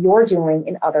for what you're doing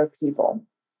in other people.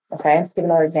 Okay, let's give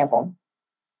another example.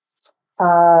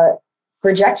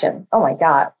 Rejection. Oh my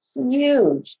God,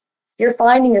 huge. If you're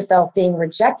finding yourself being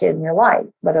rejected in your life,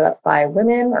 whether that's by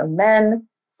women or men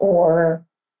or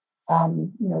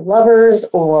lovers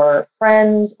or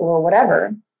friends or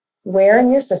whatever, where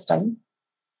in your system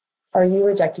are you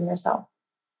rejecting yourself?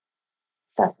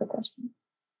 That's the question.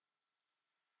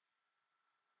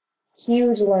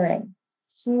 Huge learning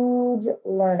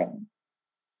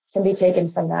can be taken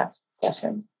from that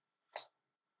question.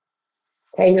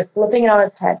 Okay, you're flipping it on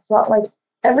its head. It's not like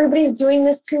everybody's doing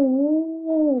this to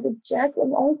me.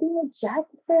 I'm always being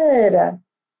rejected.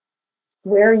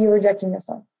 Where are you rejecting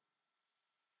yourself?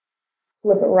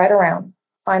 Flip it right around.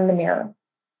 Find the mirror.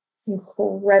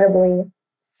 Incredibly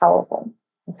powerful.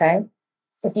 Okay.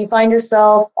 If you find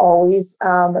yourself always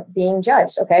being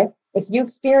judged, okay, if you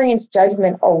experience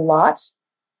judgment a lot,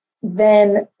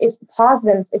 then it's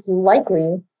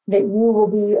likely that you will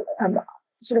be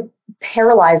sort of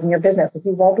paralyzed in your business. If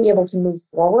you won't be able to move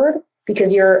forward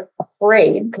because you're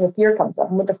afraid, because the fear comes up.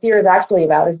 And what the fear is actually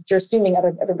about is that you're assuming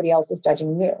everybody else is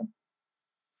judging you.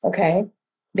 Okay?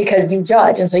 Because you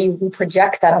judge. And so you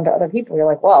project that onto other people. You're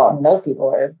like, well, those people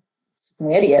are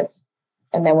idiots.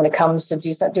 And then when it comes to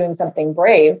doing something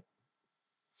brave,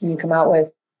 you come out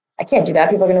with, I can't do that.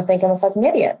 People are going to think I'm a fucking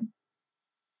idiot.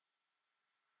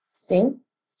 See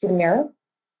the mirror?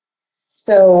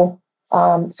 So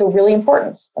really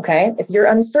important, okay? If you're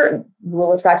uncertain, you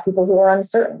will attract people who are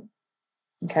uncertain,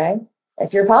 okay?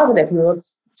 If you're positive, you will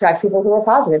attract people who are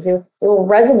positive. It will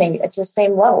resonate at your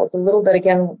same level. It's a little bit,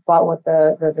 again, about what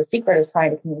the secret is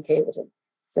trying to communicate, which it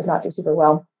does not do super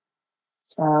well.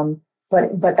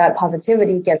 But that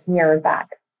positivity gets mirrored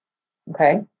back,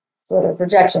 okay? So whether it's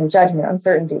rejection, judgment,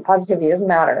 uncertainty, positivity, doesn't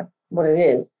matter what it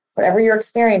is. Whatever you're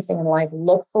experiencing in life,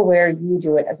 look for where you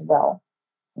do it as well,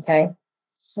 okay?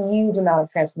 Huge amount of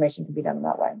transformation can be done in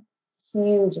that way.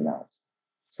 Huge amount.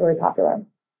 It's really popular.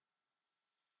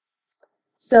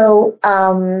 So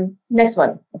next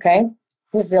one, okay?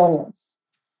 Resilience.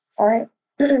 All right.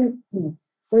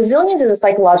 Resilience is a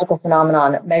psychological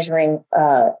phenomenon measuring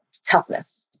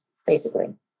toughness,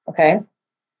 basically, okay?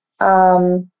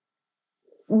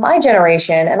 My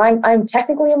generation, and I'm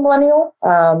technically a millennial.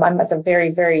 I'm at the very,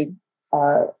 very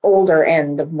older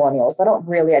end of millennials. I don't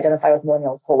really identify with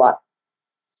millennials a whole lot.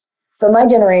 But my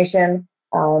generation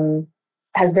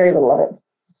has very little of it,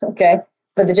 okay?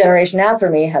 But the generation after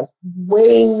me has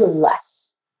way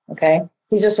less, okay?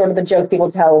 These are sort of the jokes people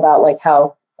tell about like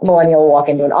how a millennial will walk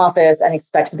into an office and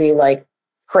expect to be like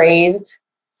praised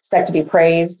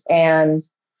and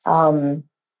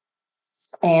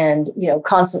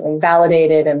constantly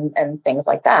validated and things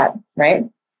like that, right?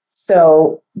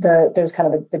 So there's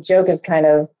kind of the joke is kind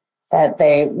of that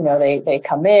they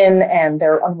come in and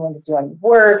they're unwilling to do any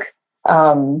work,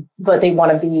 but they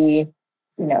want to be,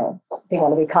 they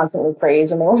want to be constantly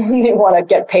praised, and they want to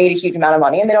get paid a huge amount of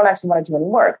money, and they don't actually want to do any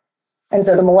work. And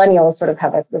so the millennials sort of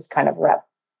have this kind of rep.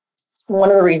 One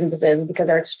of the reasons this is because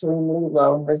they're extremely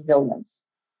low in resilience.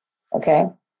 Okay.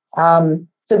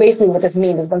 So basically what this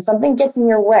means is when something gets in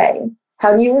your way,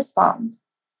 how do you respond?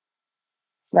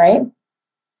 Right?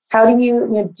 How do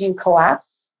do you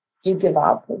collapse? Do you give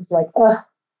up? It's like, oh,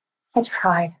 I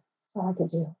tried. That's all I could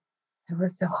do. I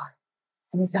worked so hard.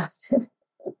 I'm exhausted.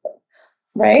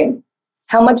 Right?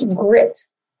 How much grit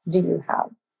do you have?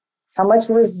 How much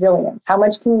resilience? How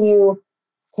much can you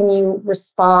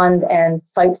respond and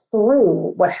fight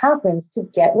through what happens to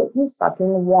get what you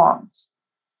fucking want?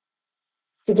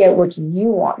 To get what you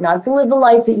want, not to live the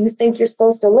life that you think you're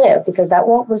supposed to live, because that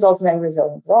won't result in any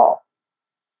resilience at all.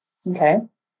 Okay?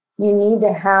 You need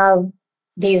to have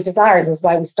these desires. Is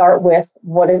why we start with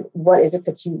what is it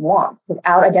that you want.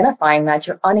 Without identifying that,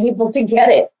 you're unable to get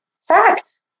it.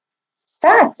 Fact. It's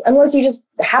fact. Unless you just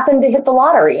happen to hit the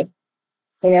lottery.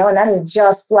 And that is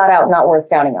just flat out not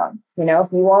worth counting on.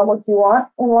 If you want what you want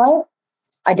in life,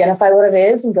 identify what it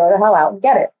is and go to hell out and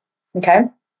get it. Okay?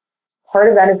 Part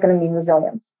of that is going to mean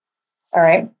resilience. All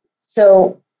right.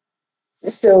 So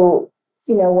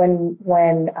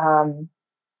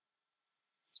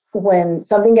when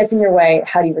something gets in your way,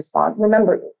 how do you respond?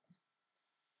 Remember,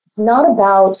 it's not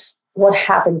about what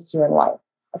happens to you in life.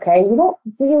 Okay. You don't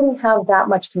really have that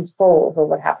much control over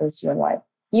what happens to you in life.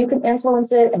 You can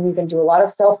influence it, and you can do a lot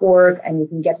of self-work, and you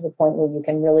can get to the point where you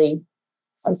can really,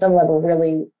 on some level,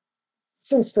 really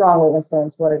strongly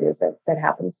influence what it is that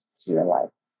happens to you in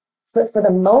life. But for the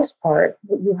most part,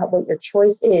 what your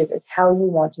choice is how you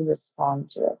want to respond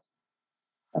to it.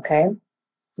 Okay?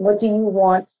 What do you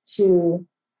want to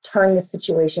turn the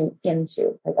situation into?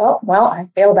 It's like, oh, well, I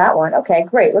failed that one. Okay,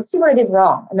 great. Let's see what I did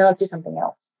wrong. And then let's do something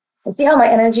else. And see how my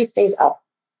energy stays up.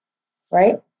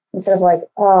 Right? Instead of like,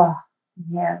 oh,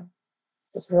 man,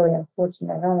 this is really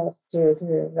unfortunate. I don't know what to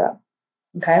do.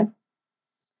 Okay?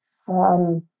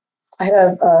 I had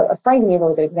a friend give me a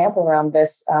really good example around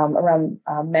this, around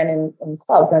men in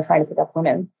clubs when trying to pick up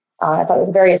women. I thought it was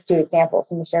a very astute example,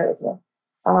 so I'm going to share it with you.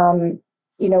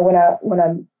 When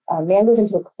a man goes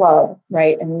into a club,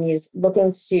 right, and he's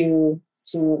looking to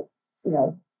pull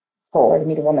or to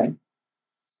meet a woman,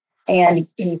 and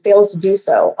he fails to do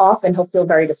so, often he'll feel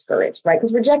very discouraged, right?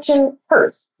 Because rejection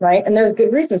hurts, right? And there's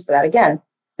good reasons for that. Again,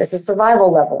 this is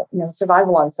survival level,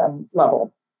 survival on some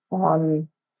level.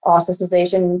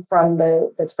 Ostracization from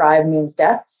the tribe means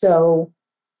death. So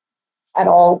at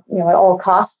all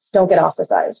costs, don't get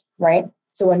ostracized, right?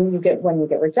 So when you get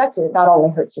rejected, it not only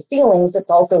hurts your feelings,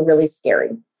 it's also really scary.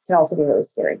 It can also be really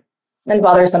scary and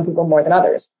bother some people more than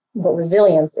others. But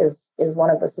resilience is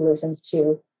one of the solutions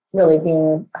to really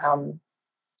being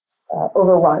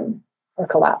overrun or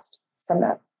collapsed from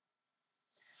that.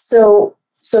 So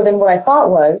then what I thought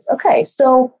was, okay,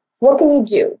 so what can you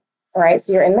do? All right,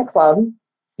 so you're in the club.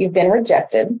 You've been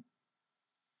rejected.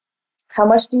 How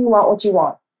much do you want what you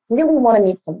want? Really want to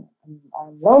meet someone.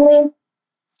 I'm lonely.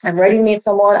 I'm ready to meet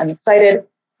someone. I'm excited.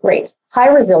 Great. High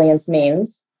resilience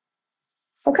means,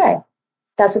 okay,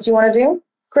 that's what you want to do?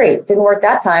 Great. Didn't work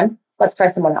that time. Let's try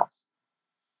someone else.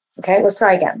 Okay, let's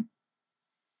try again.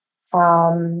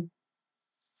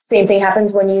 Same thing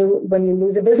happens when you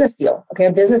lose a business deal. Okay,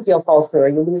 a business deal falls through or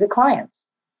you lose a client.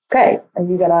 Okay,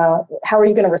 how are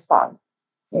you gonna respond?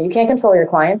 You can't control your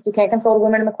clients. You can't control the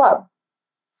women in the club.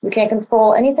 You can't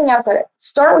control anything outside.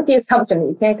 Start with the assumption that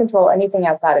you can't control anything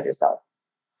outside of yourself.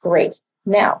 Great.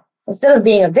 Now, instead of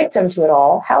being a victim to it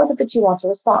all, how is it that you want to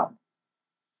respond?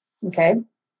 Okay?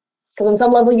 Because on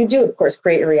some level you do, of course,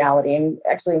 create your reality, and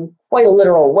actually in quite a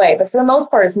literal way. But for the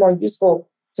most part, it's more useful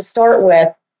to start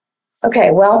with,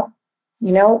 okay, well,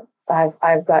 I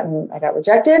got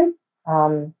rejected,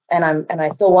 and I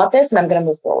still want this, and I'm going to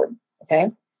move forward.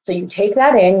 Okay? So you take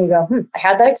that in, you go, I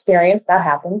had that experience, that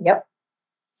happened. Yep.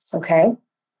 Okay.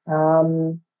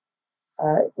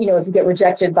 If you get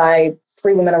rejected by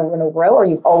 3 women in a row, or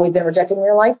you've always been rejected in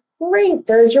your life, great.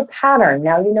 There's your pattern.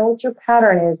 Now you know what your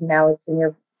pattern is. Now it's in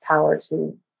your power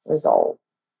to resolve.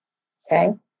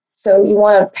 Okay. So you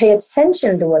want to pay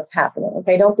attention to what's happening.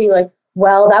 Okay. Don't be like,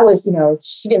 well, that was,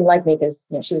 she didn't like me because,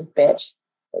 she was a bitch.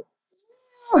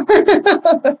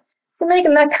 Like, for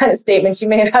making that kind of statement, she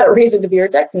may have had a reason to be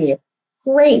rejecting you.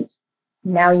 Great.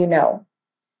 Now you know.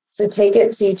 So you take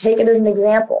it as an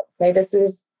example. Okay. This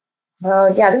has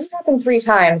happened 3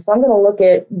 times. So I'm going to look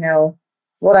at,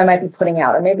 what I might be putting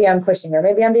out, or maybe I'm pushing, or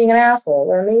maybe I'm being an asshole,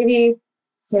 or maybe,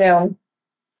 maybe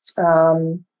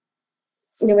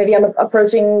I'm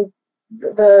approaching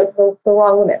the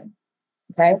wrong women.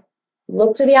 Okay.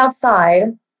 Look to the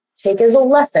outside, take it as a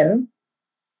lesson,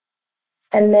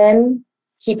 and then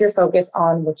keep your focus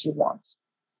on what you want.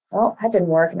 Well, that didn't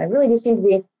work. And I really do seem to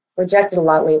be rejected a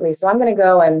lot lately. So I'm going to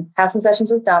go and have some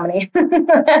sessions with Dominique,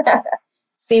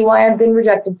 see why I've been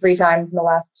rejected 3 times in the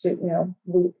last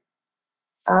week.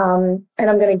 And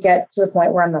I'm going to get to the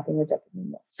point where I'm not being rejected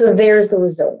anymore. So there's the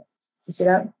resilience. You see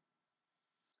that?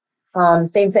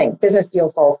 Same thing. Business deal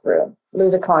falls through.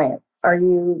 Lose a client. Are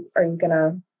you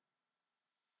gonna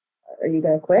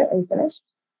quit? Are you finished?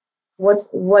 What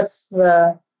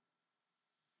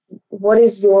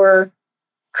is your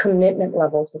commitment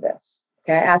level to this?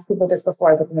 Okay, I ask people this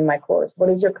before I put them in my course. What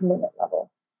is your commitment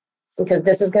level? Because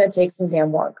this is going to take some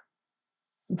damn work.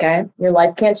 Okay, your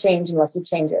life can't change unless you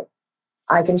change it.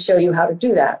 I can show you how to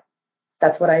do that.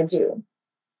 That's what I do.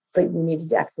 But you need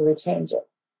to actually change it.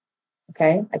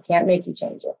 Okay, I can't make you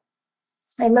change it.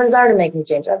 I have no desire to make you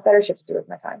change it. I have better shit to do with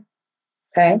my time.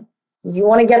 Okay, if you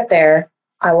want to get there,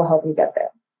 I will help you get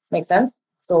there. Make sense?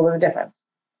 It's a little bit of difference.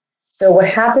 So what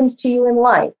happens to you in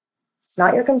life, it's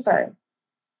not your concern.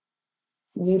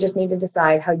 You just need to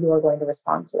decide how you are going to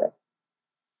respond to it.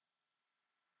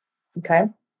 Okay?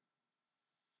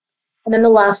 And then the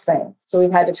last thing. So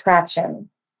we've had attraction,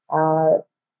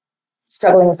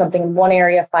 struggling with something in one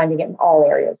area, finding it in all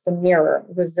areas, the mirror,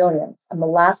 resilience, and the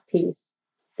last piece,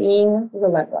 being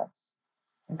relentless.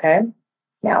 Okay?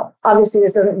 Now, obviously,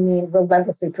 this doesn't mean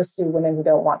relentlessly pursue women who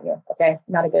don't want you. Okay?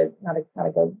 Not a good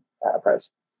approach.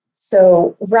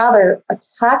 So rather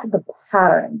attack the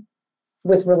pattern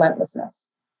with relentlessness.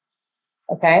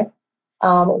 Okay?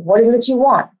 What is it that you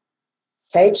want?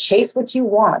 Okay? Chase what you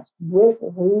want with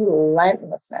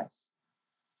relentlessness.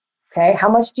 Okay? How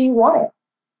much do you want it?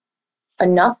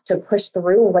 Enough to push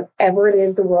through whatever it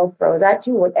is the world throws at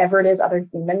you, whatever it is other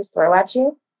humans throw at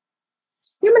you.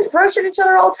 Humans throw shit at each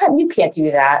other all the time. You can't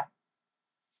do that.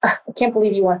 I can't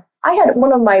believe you want. I had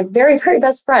one of my very, very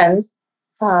best friends.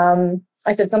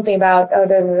 I said something about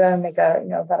make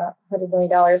about $100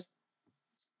 million,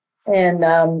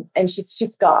 and she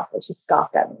scoffed. She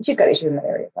scoffed at me. She's got issues in that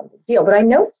area. It's not a big deal. But I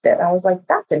noticed it. I was like,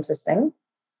 that's interesting,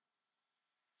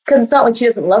 because it's not like she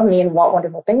doesn't love me and want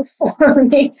wonderful things for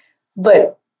me,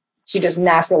 but she just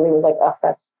naturally was like, oh,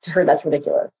 to her that's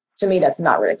ridiculous. To me, that's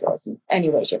not ridiculous in any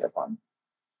way, shape, or form.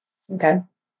 Okay.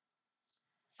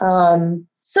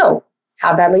 So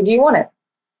how badly do you want it?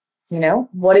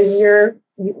 What is it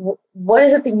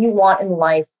that you want in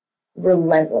life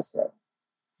relentlessly?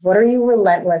 What are you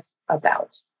relentless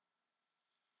about?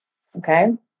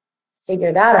 Okay.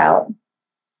 Figure that out.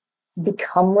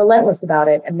 Become relentless about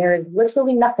it. And there is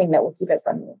literally nothing that will keep it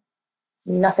from you.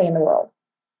 Nothing in the world.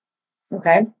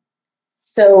 Okay.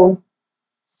 So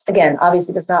again,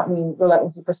 obviously does not mean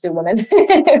relentlessly pursue women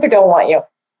who don't want you.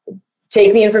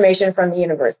 Take the information from the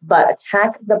universe, but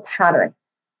attack the pattern.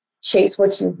 Chase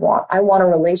what you want. I want a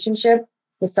relationship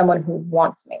with someone who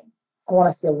wants me. I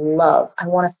want to feel love. I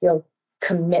want to feel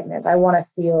commitment. I want to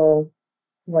feel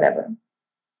whatever.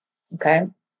 Okay.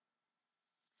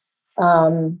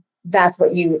 That's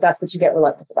what you get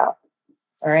relentless about.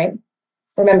 All right.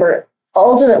 Remember,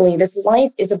 ultimately, this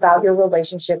life is about your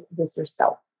relationship with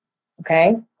yourself.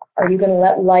 Okay. Are you going to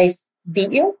let life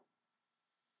beat you?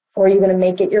 Or are you going to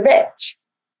make it your bitch?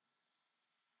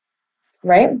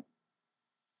 Right?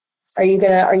 Are you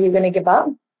going to give up?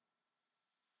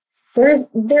 There is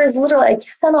literally, I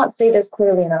cannot say this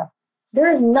clearly enough. There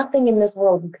is nothing in this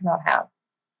world you cannot have.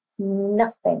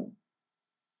 Nothing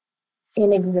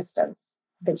in existence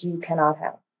that you cannot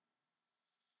have.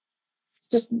 It's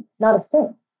just not a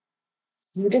thing.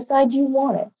 You decide you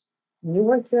want it. You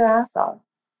work your ass off.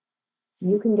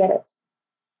 You can get it.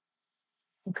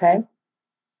 Okay?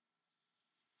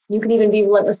 You can even be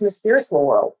relentless in the spiritual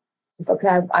world. It's like,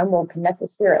 okay, I will connect with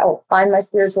spirit. I will find my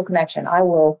spiritual connection. I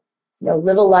will,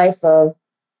 live a life of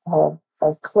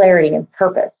clarity and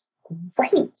purpose.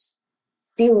 Great.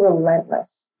 Be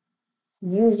relentless.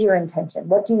 Use your intention.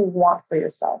 What do you want for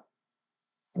yourself?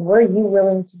 And where are you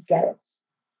willing to get it?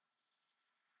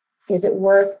 Is it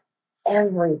worth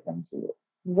everything to you?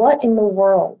 What in the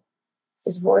world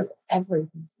is worth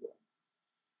everything to you?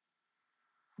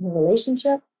 Your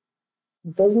relationship,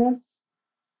 your business,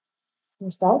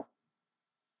 yourself,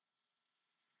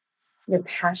 your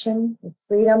passion, your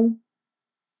freedom.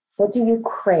 What do you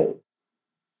crave?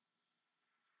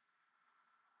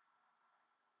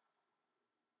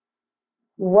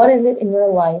 What is it in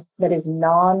your life that is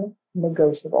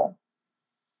non-negotiable?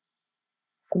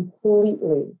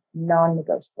 Completely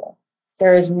non-negotiable.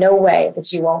 There is no way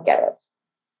that you won't get it.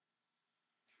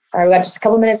 All right, we've got just a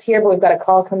couple minutes here, but we've got a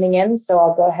call coming in, so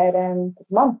I'll go ahead and put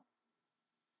them on.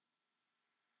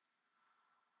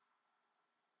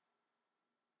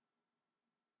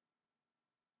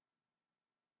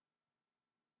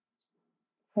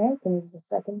 Okay, give me just a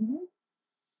second here.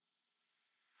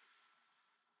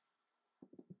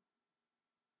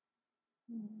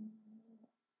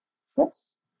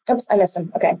 Oops, I missed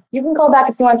him. Okay, you can call back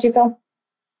if you want to, Phil.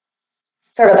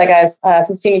 Sorry about that, guys. If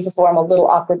you've seen me before, I'm a little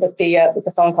awkward with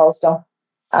the phone call still.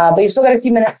 But you've still got a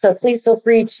few minutes, so please feel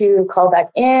free to call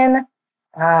back in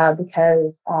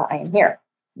because I am here.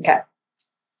 Okay.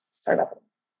 Sorry about that.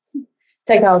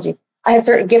 Technology. I have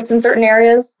certain gifts in certain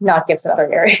areas, not gifts in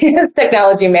other areas.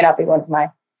 Technology may not be one of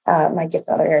my gifts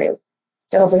in other areas.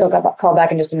 So hopefully he'll call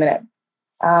back in just a minute.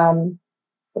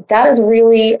 But that's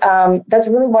really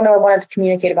what I wanted to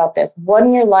communicate about this. What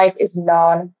in your life is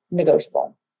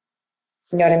non-negotiable?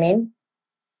 You know what I mean?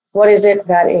 What is it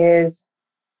that is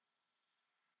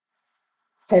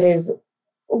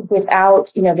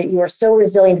without, that you are so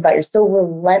resilient about, you're so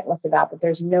relentless about, that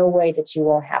there's no way that you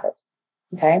won't have it.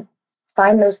 Okay?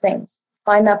 Find those things.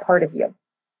 Find that part of you.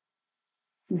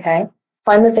 Okay?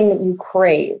 Find the thing that you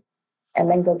crave and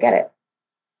then go get it.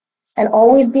 And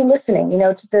always be listening,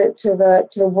 to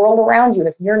the world around you.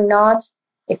 If you're not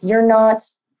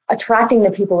attracting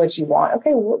the people that you want,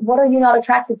 okay, what are you not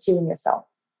attracted to in yourself?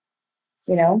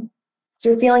 If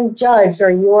you're feeling judged, or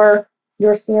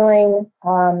you're feeling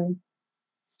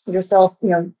yourself,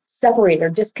 separated or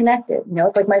disconnected.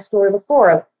 It's like my story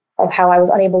before of how I was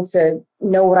unable to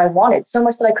know what I wanted, so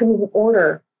much that I couldn't even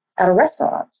order at a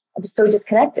restaurant. I was so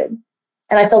disconnected,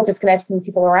 and I felt disconnected from the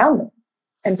people around me.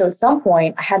 And so at some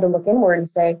point, I had to look inward and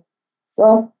say,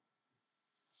 well,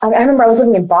 I remember I was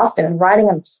living in Boston and riding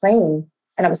on a train,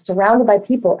 and I was surrounded by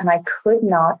people, and I could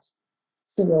not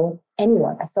feel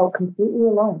anyone. I felt completely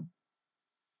alone.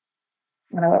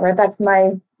 And I went right back to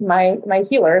my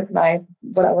healer,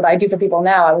 what I do for people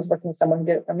now. I was working with someone who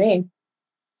did it for me.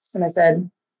 And I said,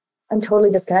 I'm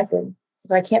totally disconnected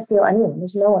because I can't feel anyone.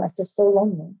 There's no one. I feel so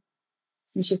lonely.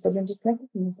 And she said, you're disconnected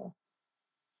from yourself.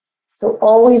 So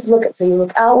always you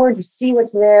look outward, you see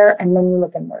what's there, and then you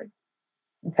look inward.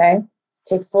 Okay?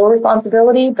 Take full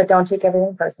responsibility, but don't take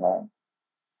everything personally.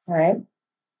 All right?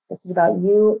 This is about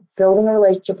you building a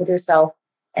relationship with yourself,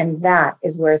 and that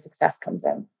is where success comes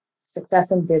in.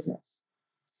 Success in business,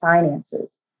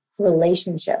 finances,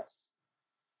 relationships,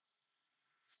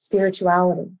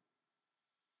 spirituality,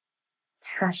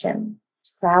 passion,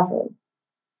 travel,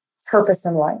 purpose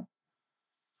in life.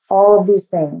 All of these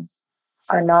things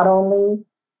are not only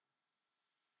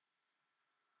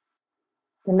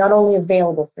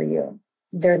available for you,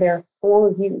 they're there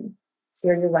for you.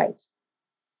 They're your right.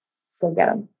 Go get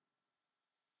them.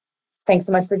 Thanks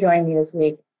so much for joining me this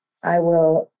week. I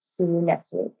will see you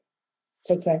next week.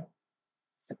 Take care.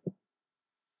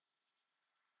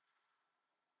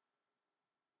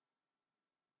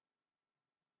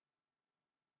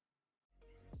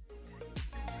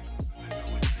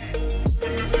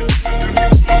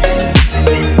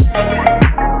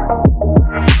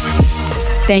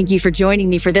 Thank you for joining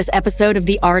me for this episode of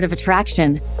The Art of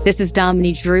Attraction. This is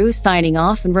Dominique Drew signing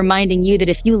off and reminding you that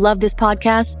if you love this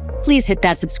podcast, please hit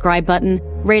that subscribe button,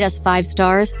 rate us 5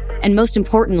 stars, and most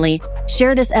importantly,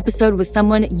 share this episode with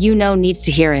someone you know needs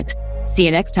to hear it. See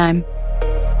you next time.